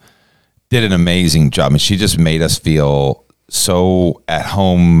Magnolia did an amazing job. I mean, she just made us feel so at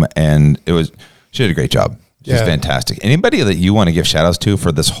home, and she did a great job. She's fantastic. Anybody that you want to give shout outs to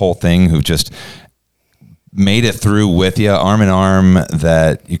for this whole thing who just made it through with you arm in arm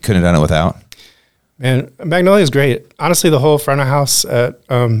that you couldn't have done it without? Man, Magnolia is great. Honestly, the whole front of house at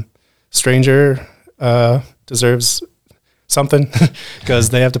Stranger deserves something because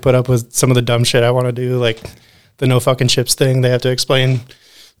they have to put up with some of the dumb shit I want to do, like the no fucking chips thing. They have to explain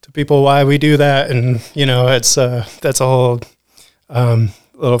to people why we do that, and it's that's a whole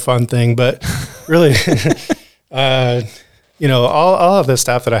little fun thing. But really, all of the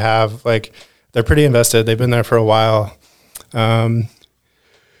staff that I have, like, they're pretty invested. They've been there for a while.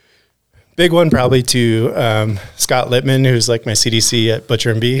 Big one probably to Scott Littman, who's like my CDC at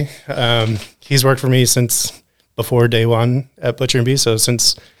Butcher and Bee. He's worked for me since before day one at Butcher and Bee. So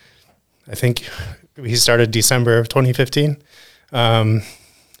since I think he started December of 2015.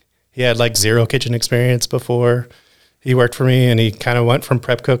 He had like zero kitchen experience before he worked for me, and he kind of went from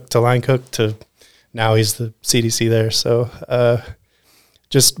prep cook to line cook to now he's the CDC there. So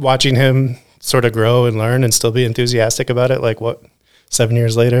just watching him sort of grow and learn and still be enthusiastic about it, like 7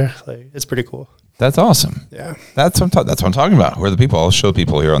 years later, like, it's pretty cool. That's awesome. Yeah. That's what I'm talking about. Where the people, I'll show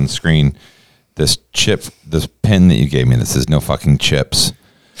people here on the screen this pin that you gave me. This is no fucking chips.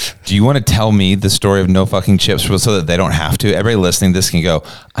 Do you want to tell me the story of no fucking chips so that they don't have to? Everybody listening to this can go,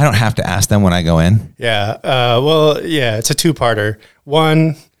 I don't have to ask them when I go in? Yeah. It's a two-parter.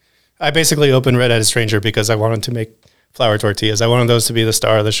 One, I basically opened Red Headed Stranger because I wanted to make flour tortillas. I wanted those to be the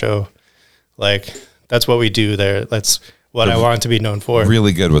star of the show. Like, that's what we do there. That's what I wanted to be known for.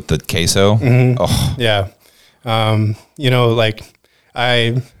 Really good with the queso. Mm-hmm. Oh. Yeah.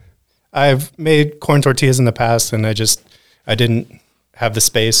 I've made corn tortillas in the past, and I didn't have the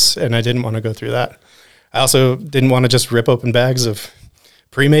space, and I didn't want to go through that. I also didn't want to just rip open bags of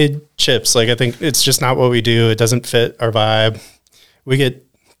pre-made chips. Like, I think it's just not what we do. It doesn't fit our vibe. We get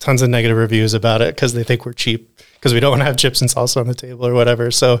tons of negative reviews about it because they think we're cheap because we don't want to have chips and salsa on the table or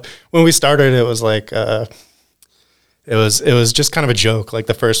whatever. So when we started, it was like, it was just kind of a joke. Like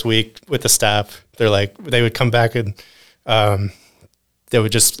the first week with the staff, they would come back and, it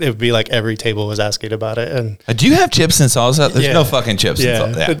would be like every table was asking about it. And do you have chips and salsa? There's no fucking chips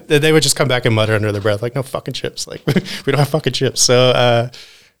and salsa. Yeah. They would just come back and mutter under their breath, like, no fucking chips. Like, we don't have fucking chips. So,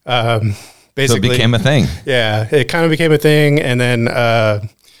 basically. So it became a thing. Yeah. It kind of became a thing. And then,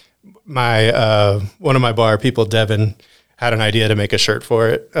 one of my bar people, Devin, had an idea to make a shirt for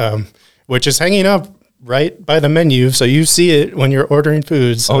it, which is hanging up right by the menu. So you see it when you're ordering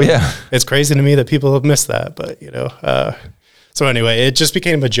food. So oh yeah. It's crazy to me that people have missed that, but so anyway, it just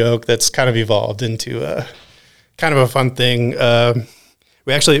became a joke that's kind of evolved into kind of a fun thing.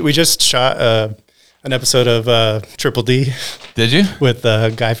 We just shot an episode of Triple D. Did you? With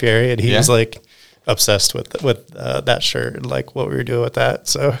Guy Fieri, and he was like obsessed with that shirt and like what we were doing with that.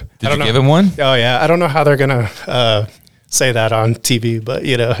 So did you give him one? Oh yeah, I don't know how they're gonna say that on TV, but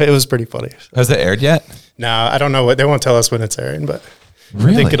it was pretty funny. Has it aired yet? No, I don't know they won't tell us when it's airing, but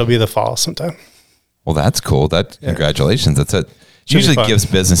really? I think it'll be the fall sometime. Well, that's cool. Congratulations. That's it. Usually gives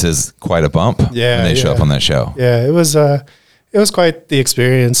businesses quite a bump when they show up on that show. Yeah, it was quite the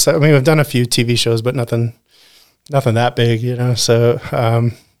experience. I mean, we've done a few TV shows, but nothing that big,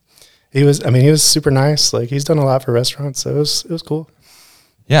 So he was super nice. Like, he's done a lot for restaurants, so it was cool.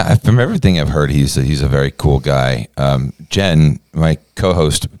 Yeah, from everything I've heard, he's a very cool guy. Jen, my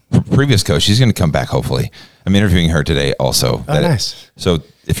co-host, previous coach, she's going to come back hopefully. I'm interviewing her today also. Oh, nice. So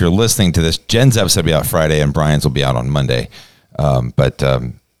if you're listening to this, Jen's episode will be out Friday and Brian's will be out on Monday. But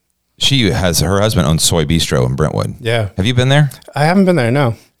she has, her husband owns Soy Bistro in Brentwood. Yeah. Have you been there? I haven't been there,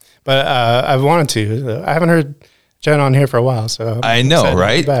 no. But I've wanted to. I haven't heard Jen on here for a while, so I know,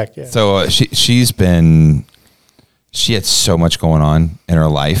 right? Back, yeah. So she had so much going on in her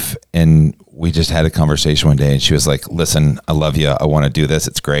life, and we just had a conversation one day, and she was like, listen, I love you. I want to do this.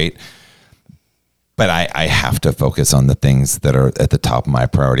 It's great. But I have to focus on the things that are at the top of my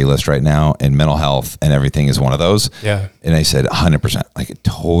priority list right now, and mental health and everything is one of those. Yeah. And I said 100%, like I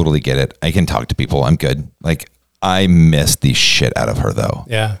totally get it. I can talk to people. I'm good. Like I miss the shit out of her though.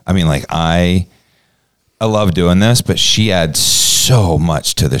 Yeah. I mean, like I love doing this, but she adds so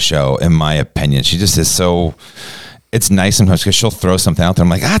much to the show, in my opinion. She just is so, it's nice sometimes because she'll throw something out there. I'm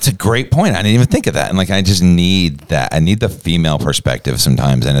like, that's a great point. I didn't even think of that. And like, I just need that. I need the female perspective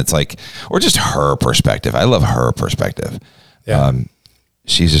sometimes. And it's like, or just her perspective. I love her perspective. Yeah.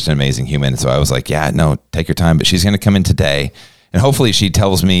 She's just an amazing human. So I was like, yeah, no, take your time. But she's going to come in today. And hopefully she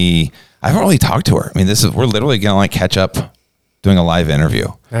tells me, I haven't really talked to her. I mean, we're literally going to like catch up doing a live interview.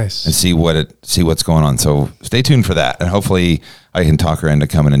 Nice. And see what's going on. So stay tuned for that. And hopefully I can talk her into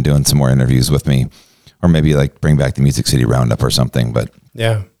coming and doing some more interviews with me, or maybe like bring back the Music City Roundup or something. But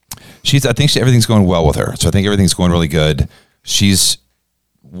yeah, I think everything's going well with her. So I think everything's going really good. She's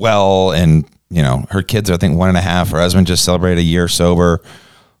well, and you know, her kids are, I think 1.5. Her husband just celebrated a year sober.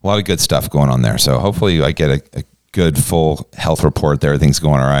 A lot of good stuff going on there. So hopefully I get a good full health report there. Everything's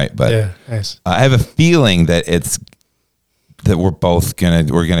going all right. But yeah, nice. I have a feeling that we're both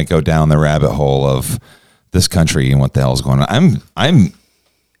we're gonna go down the rabbit hole of this country and what the hell's going on. I'm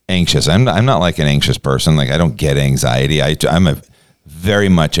anxious. I'm not like an anxious person. Like I don't get anxiety. I'm very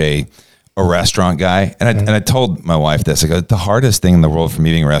much a restaurant guy. And I told my wife this. I go, the hardest thing in the world for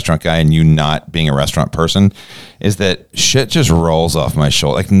me being a restaurant guy and you not being a restaurant person is that shit just rolls off my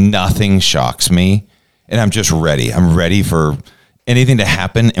shoulder. Like nothing shocks me, and I'm just ready. I'm ready for anything to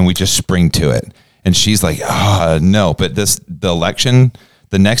happen, and we just spring to it. And she's like, no, but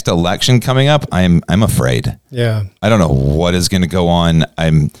the next election coming up, I'm afraid. Yeah. I don't know what is going to go on.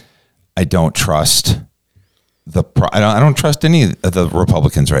 I don't trust I don't trust any of the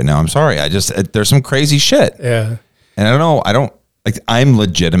Republicans right now. I'm sorry. There's some crazy shit. Yeah. And I don't know. I'm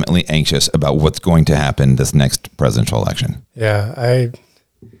legitimately anxious about what's going to happen this next presidential election. Yeah.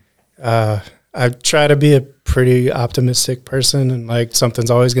 I try to be a pretty optimistic person, and like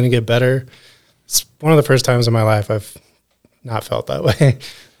something's always going to get better. It's one of the first times in my life I've not felt that way.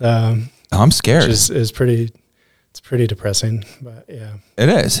 I'm scared. Which is pretty depressing, but yeah. It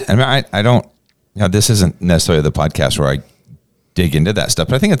is. I mean, I don't, this isn't necessarily the podcast where I dig into that stuff,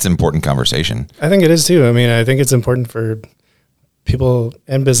 but I think it's an important conversation. I think it is too. I mean, I think it's important for people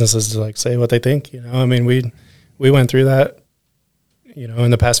and businesses to like say what they think, I mean, we went through that,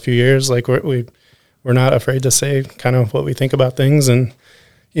 in the past few years. Like we're not afraid to say kind of what we think about things, and,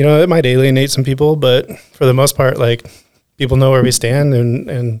 it might alienate some people, but for the most part, like people know where we stand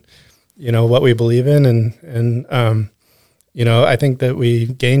and what we believe in. And I think that we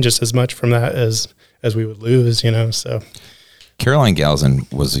gain just as much from that as we would lose, so. Caroline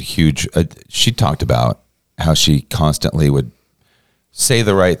Galzin was a huge, she talked about how she constantly would say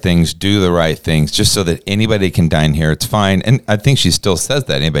the right things, do the right things, just so that anybody can dine here. It's fine. And I think she still says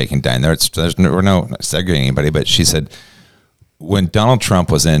that anybody can dine there. We're not segregating anybody, but she said when Donald Trump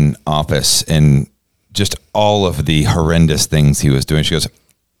was in office and just all of the horrendous things he was doing, she goes,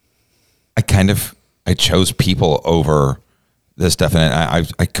 I chose people over this stuff.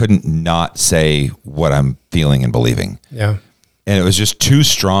 And I couldn't not say what I'm feeling and believing. Yeah. And it was just too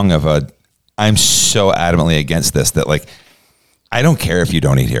strong of I'm so adamantly against this that like, I don't care if you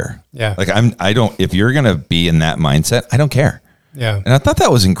don't eat here. Yeah. Like if you're going to be in that mindset, I don't care. Yeah. And I thought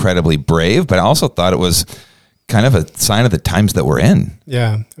that was incredibly brave, but I also thought it was kind of a sign of the times that we're in.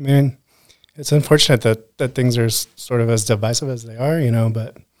 Yeah. I mean, it's unfortunate that things are sort of as divisive as they are,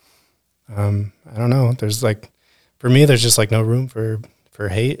 but I don't know. There's like, for me, there's just like no room for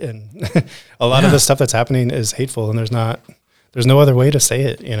hate, and a lot of the stuff that's happening is hateful, and there's no other way to say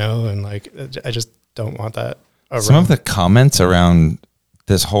it, and like, I just don't want that around. Some of the comments around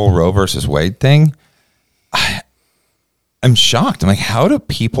this whole Roe versus Wade thing, I'm shocked. I'm like, how do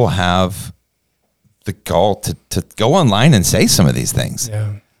people have the gall to go online and say some of these things?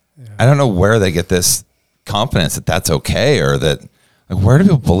 Yeah. I don't know where they get this confidence that that's okay, or that like, where do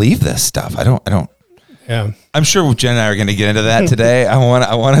people believe this stuff? I don't. Yeah. I'm sure Jen and I are going to get into that today. I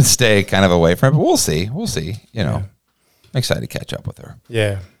want to stay kind of away from it, but we'll see. I'm excited to catch up with her.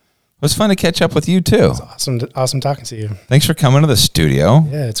 Yeah. It was fun to catch up with you too. It's awesome talking to you. Thanks for coming to the studio.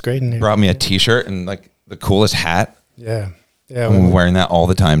 Yeah, it's great in here. Brought me a t-shirt and like the coolest hat. Yeah. Yeah. I'm wearing that all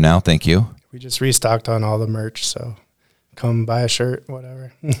the time now. Thank you. We just restocked on all the merch, so come buy a shirt,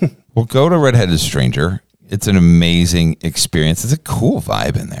 whatever. Well, go to Redheaded Stranger. It's an amazing experience. It's a cool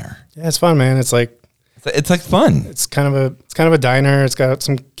vibe in there. Yeah, it's fun, man. It's like fun. It's kind of a diner. It's got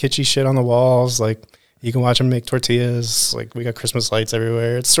some kitschy shit on the walls. Like you can watch them make tortillas. Like we got Christmas lights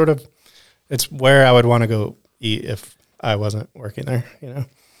everywhere. It's where I would want to go eat if I wasn't working there,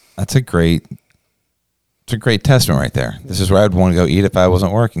 That's a great It's a great testament right there. This is where I'd want to go eat if I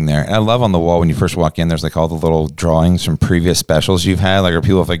wasn't working there. And I love on the wall when you first walk in, there's like all the little drawings from previous specials you've had. Like, are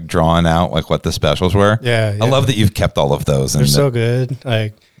people have like drawn out like what the specials were? Yeah. I love that you've kept all of those. They're so good.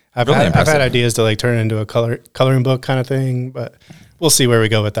 Like I've Really had impressive. ideas to like turn it into a coloring book kind of thing, but we'll see where we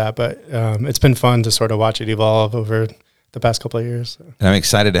go with that. But it's been fun to sort of watch it evolve over the past couple of years. So. And I'm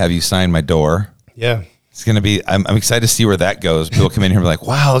excited to have you sign my door. Yeah. It's going to be, I'm excited to see where that goes. People come in here and be like,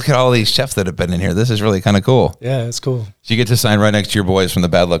 wow, look at all these chefs that have been in here. This is really kind of cool. Yeah, it's cool. So you get to sign right next to your boys from the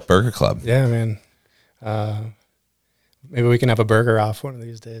Bad Luck Burger Club. Yeah, man. Maybe we can have a burger off one of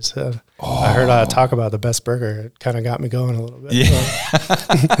these days. I heard talk about the best burger. It kind of got me going a little bit. Yeah.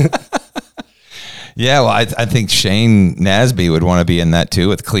 So. Yeah, well, I think Shane Nasby would want to be in that too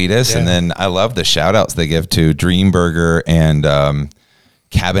with Cletus. Yeah. And then I love the shout outs they give to Dream Burger and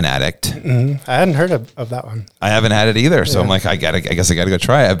Cabin Addict. I hadn't heard of that one. I haven't had it either. So I'm like, I guess I got to go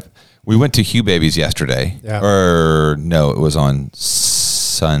try it. We went to Hugh Baby's yesterday. Yeah. Or no, it was on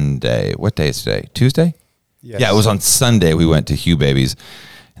Sunday. What day is today? Tuesday? Yes. Yeah, it was on Sunday we went to Hugh Baby's.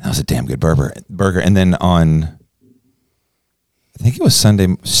 And that was a damn good burger. And then on, I think it was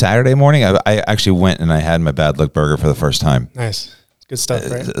Saturday morning, I actually went and I had my Bad Luck Burger for the first time. Nice. Good stuff,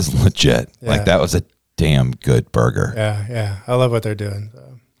 right? It's legit. Yeah. Like that was a damn good burger. Yeah. I love what they're doing. So.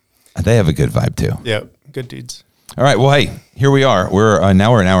 They have a good vibe too. Yeah, good dudes. All right. Well, hey, here we are. We're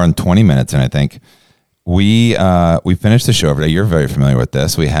now we're an hour and 20 minutes, and I think we finished the show over today. You're very familiar with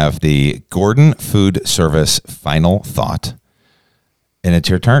this. We have the Gordon Food Service final thought, and it's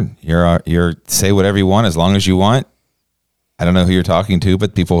your turn. You're say whatever you want as long as you want. I don't know who you're talking to,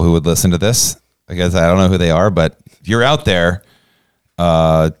 but people who would listen to this, I guess I don't know who they are, but if you're out there,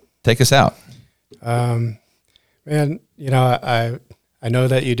 take us out. Man, you know, I know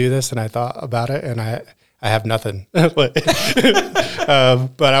that you do this, and I thought about it, and I have nothing. but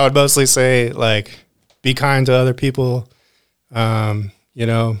I would mostly say, like, be kind to other people. You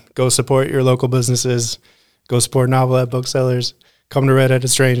know, go support your local businesses. Go support novelette booksellers. Come to Red-Headed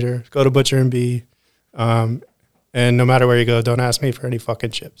Stranger. Go to Butcher and Bee. And no matter where you go, don't ask me for any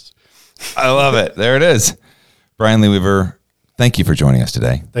fucking chips. I love it. There it is. Brian Lee Weaver, thank you for joining us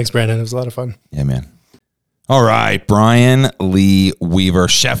today. Thanks, Brandon. It was a lot of fun. Yeah, man. All right, Brian Lee Weaver,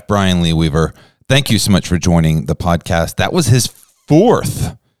 Chef Brian Lee Weaver. Thank you so much for joining the podcast. That was his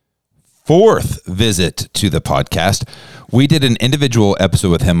fourth visit to the podcast. We did an individual episode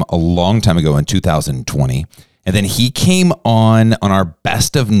with him a long time ago in 2020. And then he came on our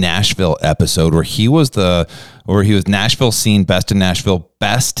Best of Nashville episode where he was Nashville Scene Best in Nashville,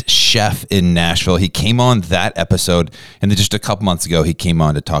 Best Chef in Nashville. He came on that episode. And then just a couple months ago, he came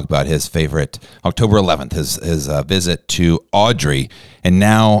on to talk about his favorite October 11th, his visit to Audrey. And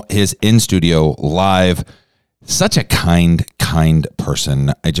now his in-studio live. Such a kind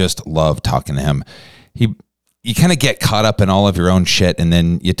person. I just love talking to him. You kind of get caught up in all of your own shit, and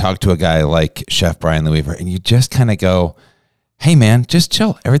then you talk to a guy like Chef Brian Lee Weaver, and you just kind of go, hey, man, just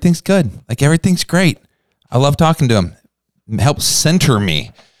chill. Everything's good. Like, everything's great. I love talking to him. Help center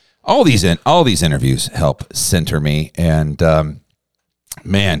me. All these interviews help center me, and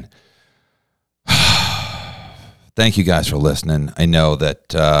man, thank you guys for listening. I know that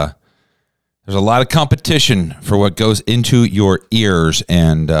there's a lot of competition for what goes into your ears,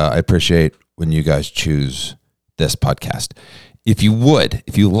 and I appreciate when you guys choose this podcast. If you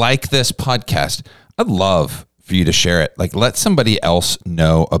like this podcast, I'd love for you to share it. Like, let somebody else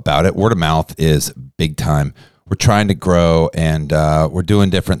know about it. Word of mouth is big time. We're trying to grow, and we're doing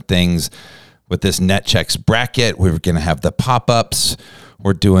different things with this NetChecks bracket. We're going to have the pop-ups.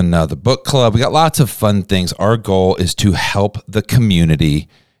 We're doing the book club. We got lots of fun things. Our goal is to help the community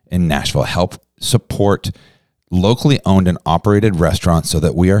in Nashville, help support locally owned and operated restaurants so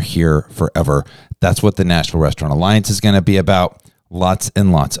that we are here forever. That's what the Nashville Restaurant Alliance is going to be about. Lots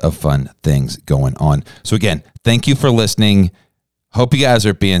and lots of fun things going on. So again, thank you for listening. Hope you guys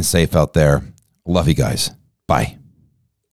are being safe out there. Love you guys. Bye.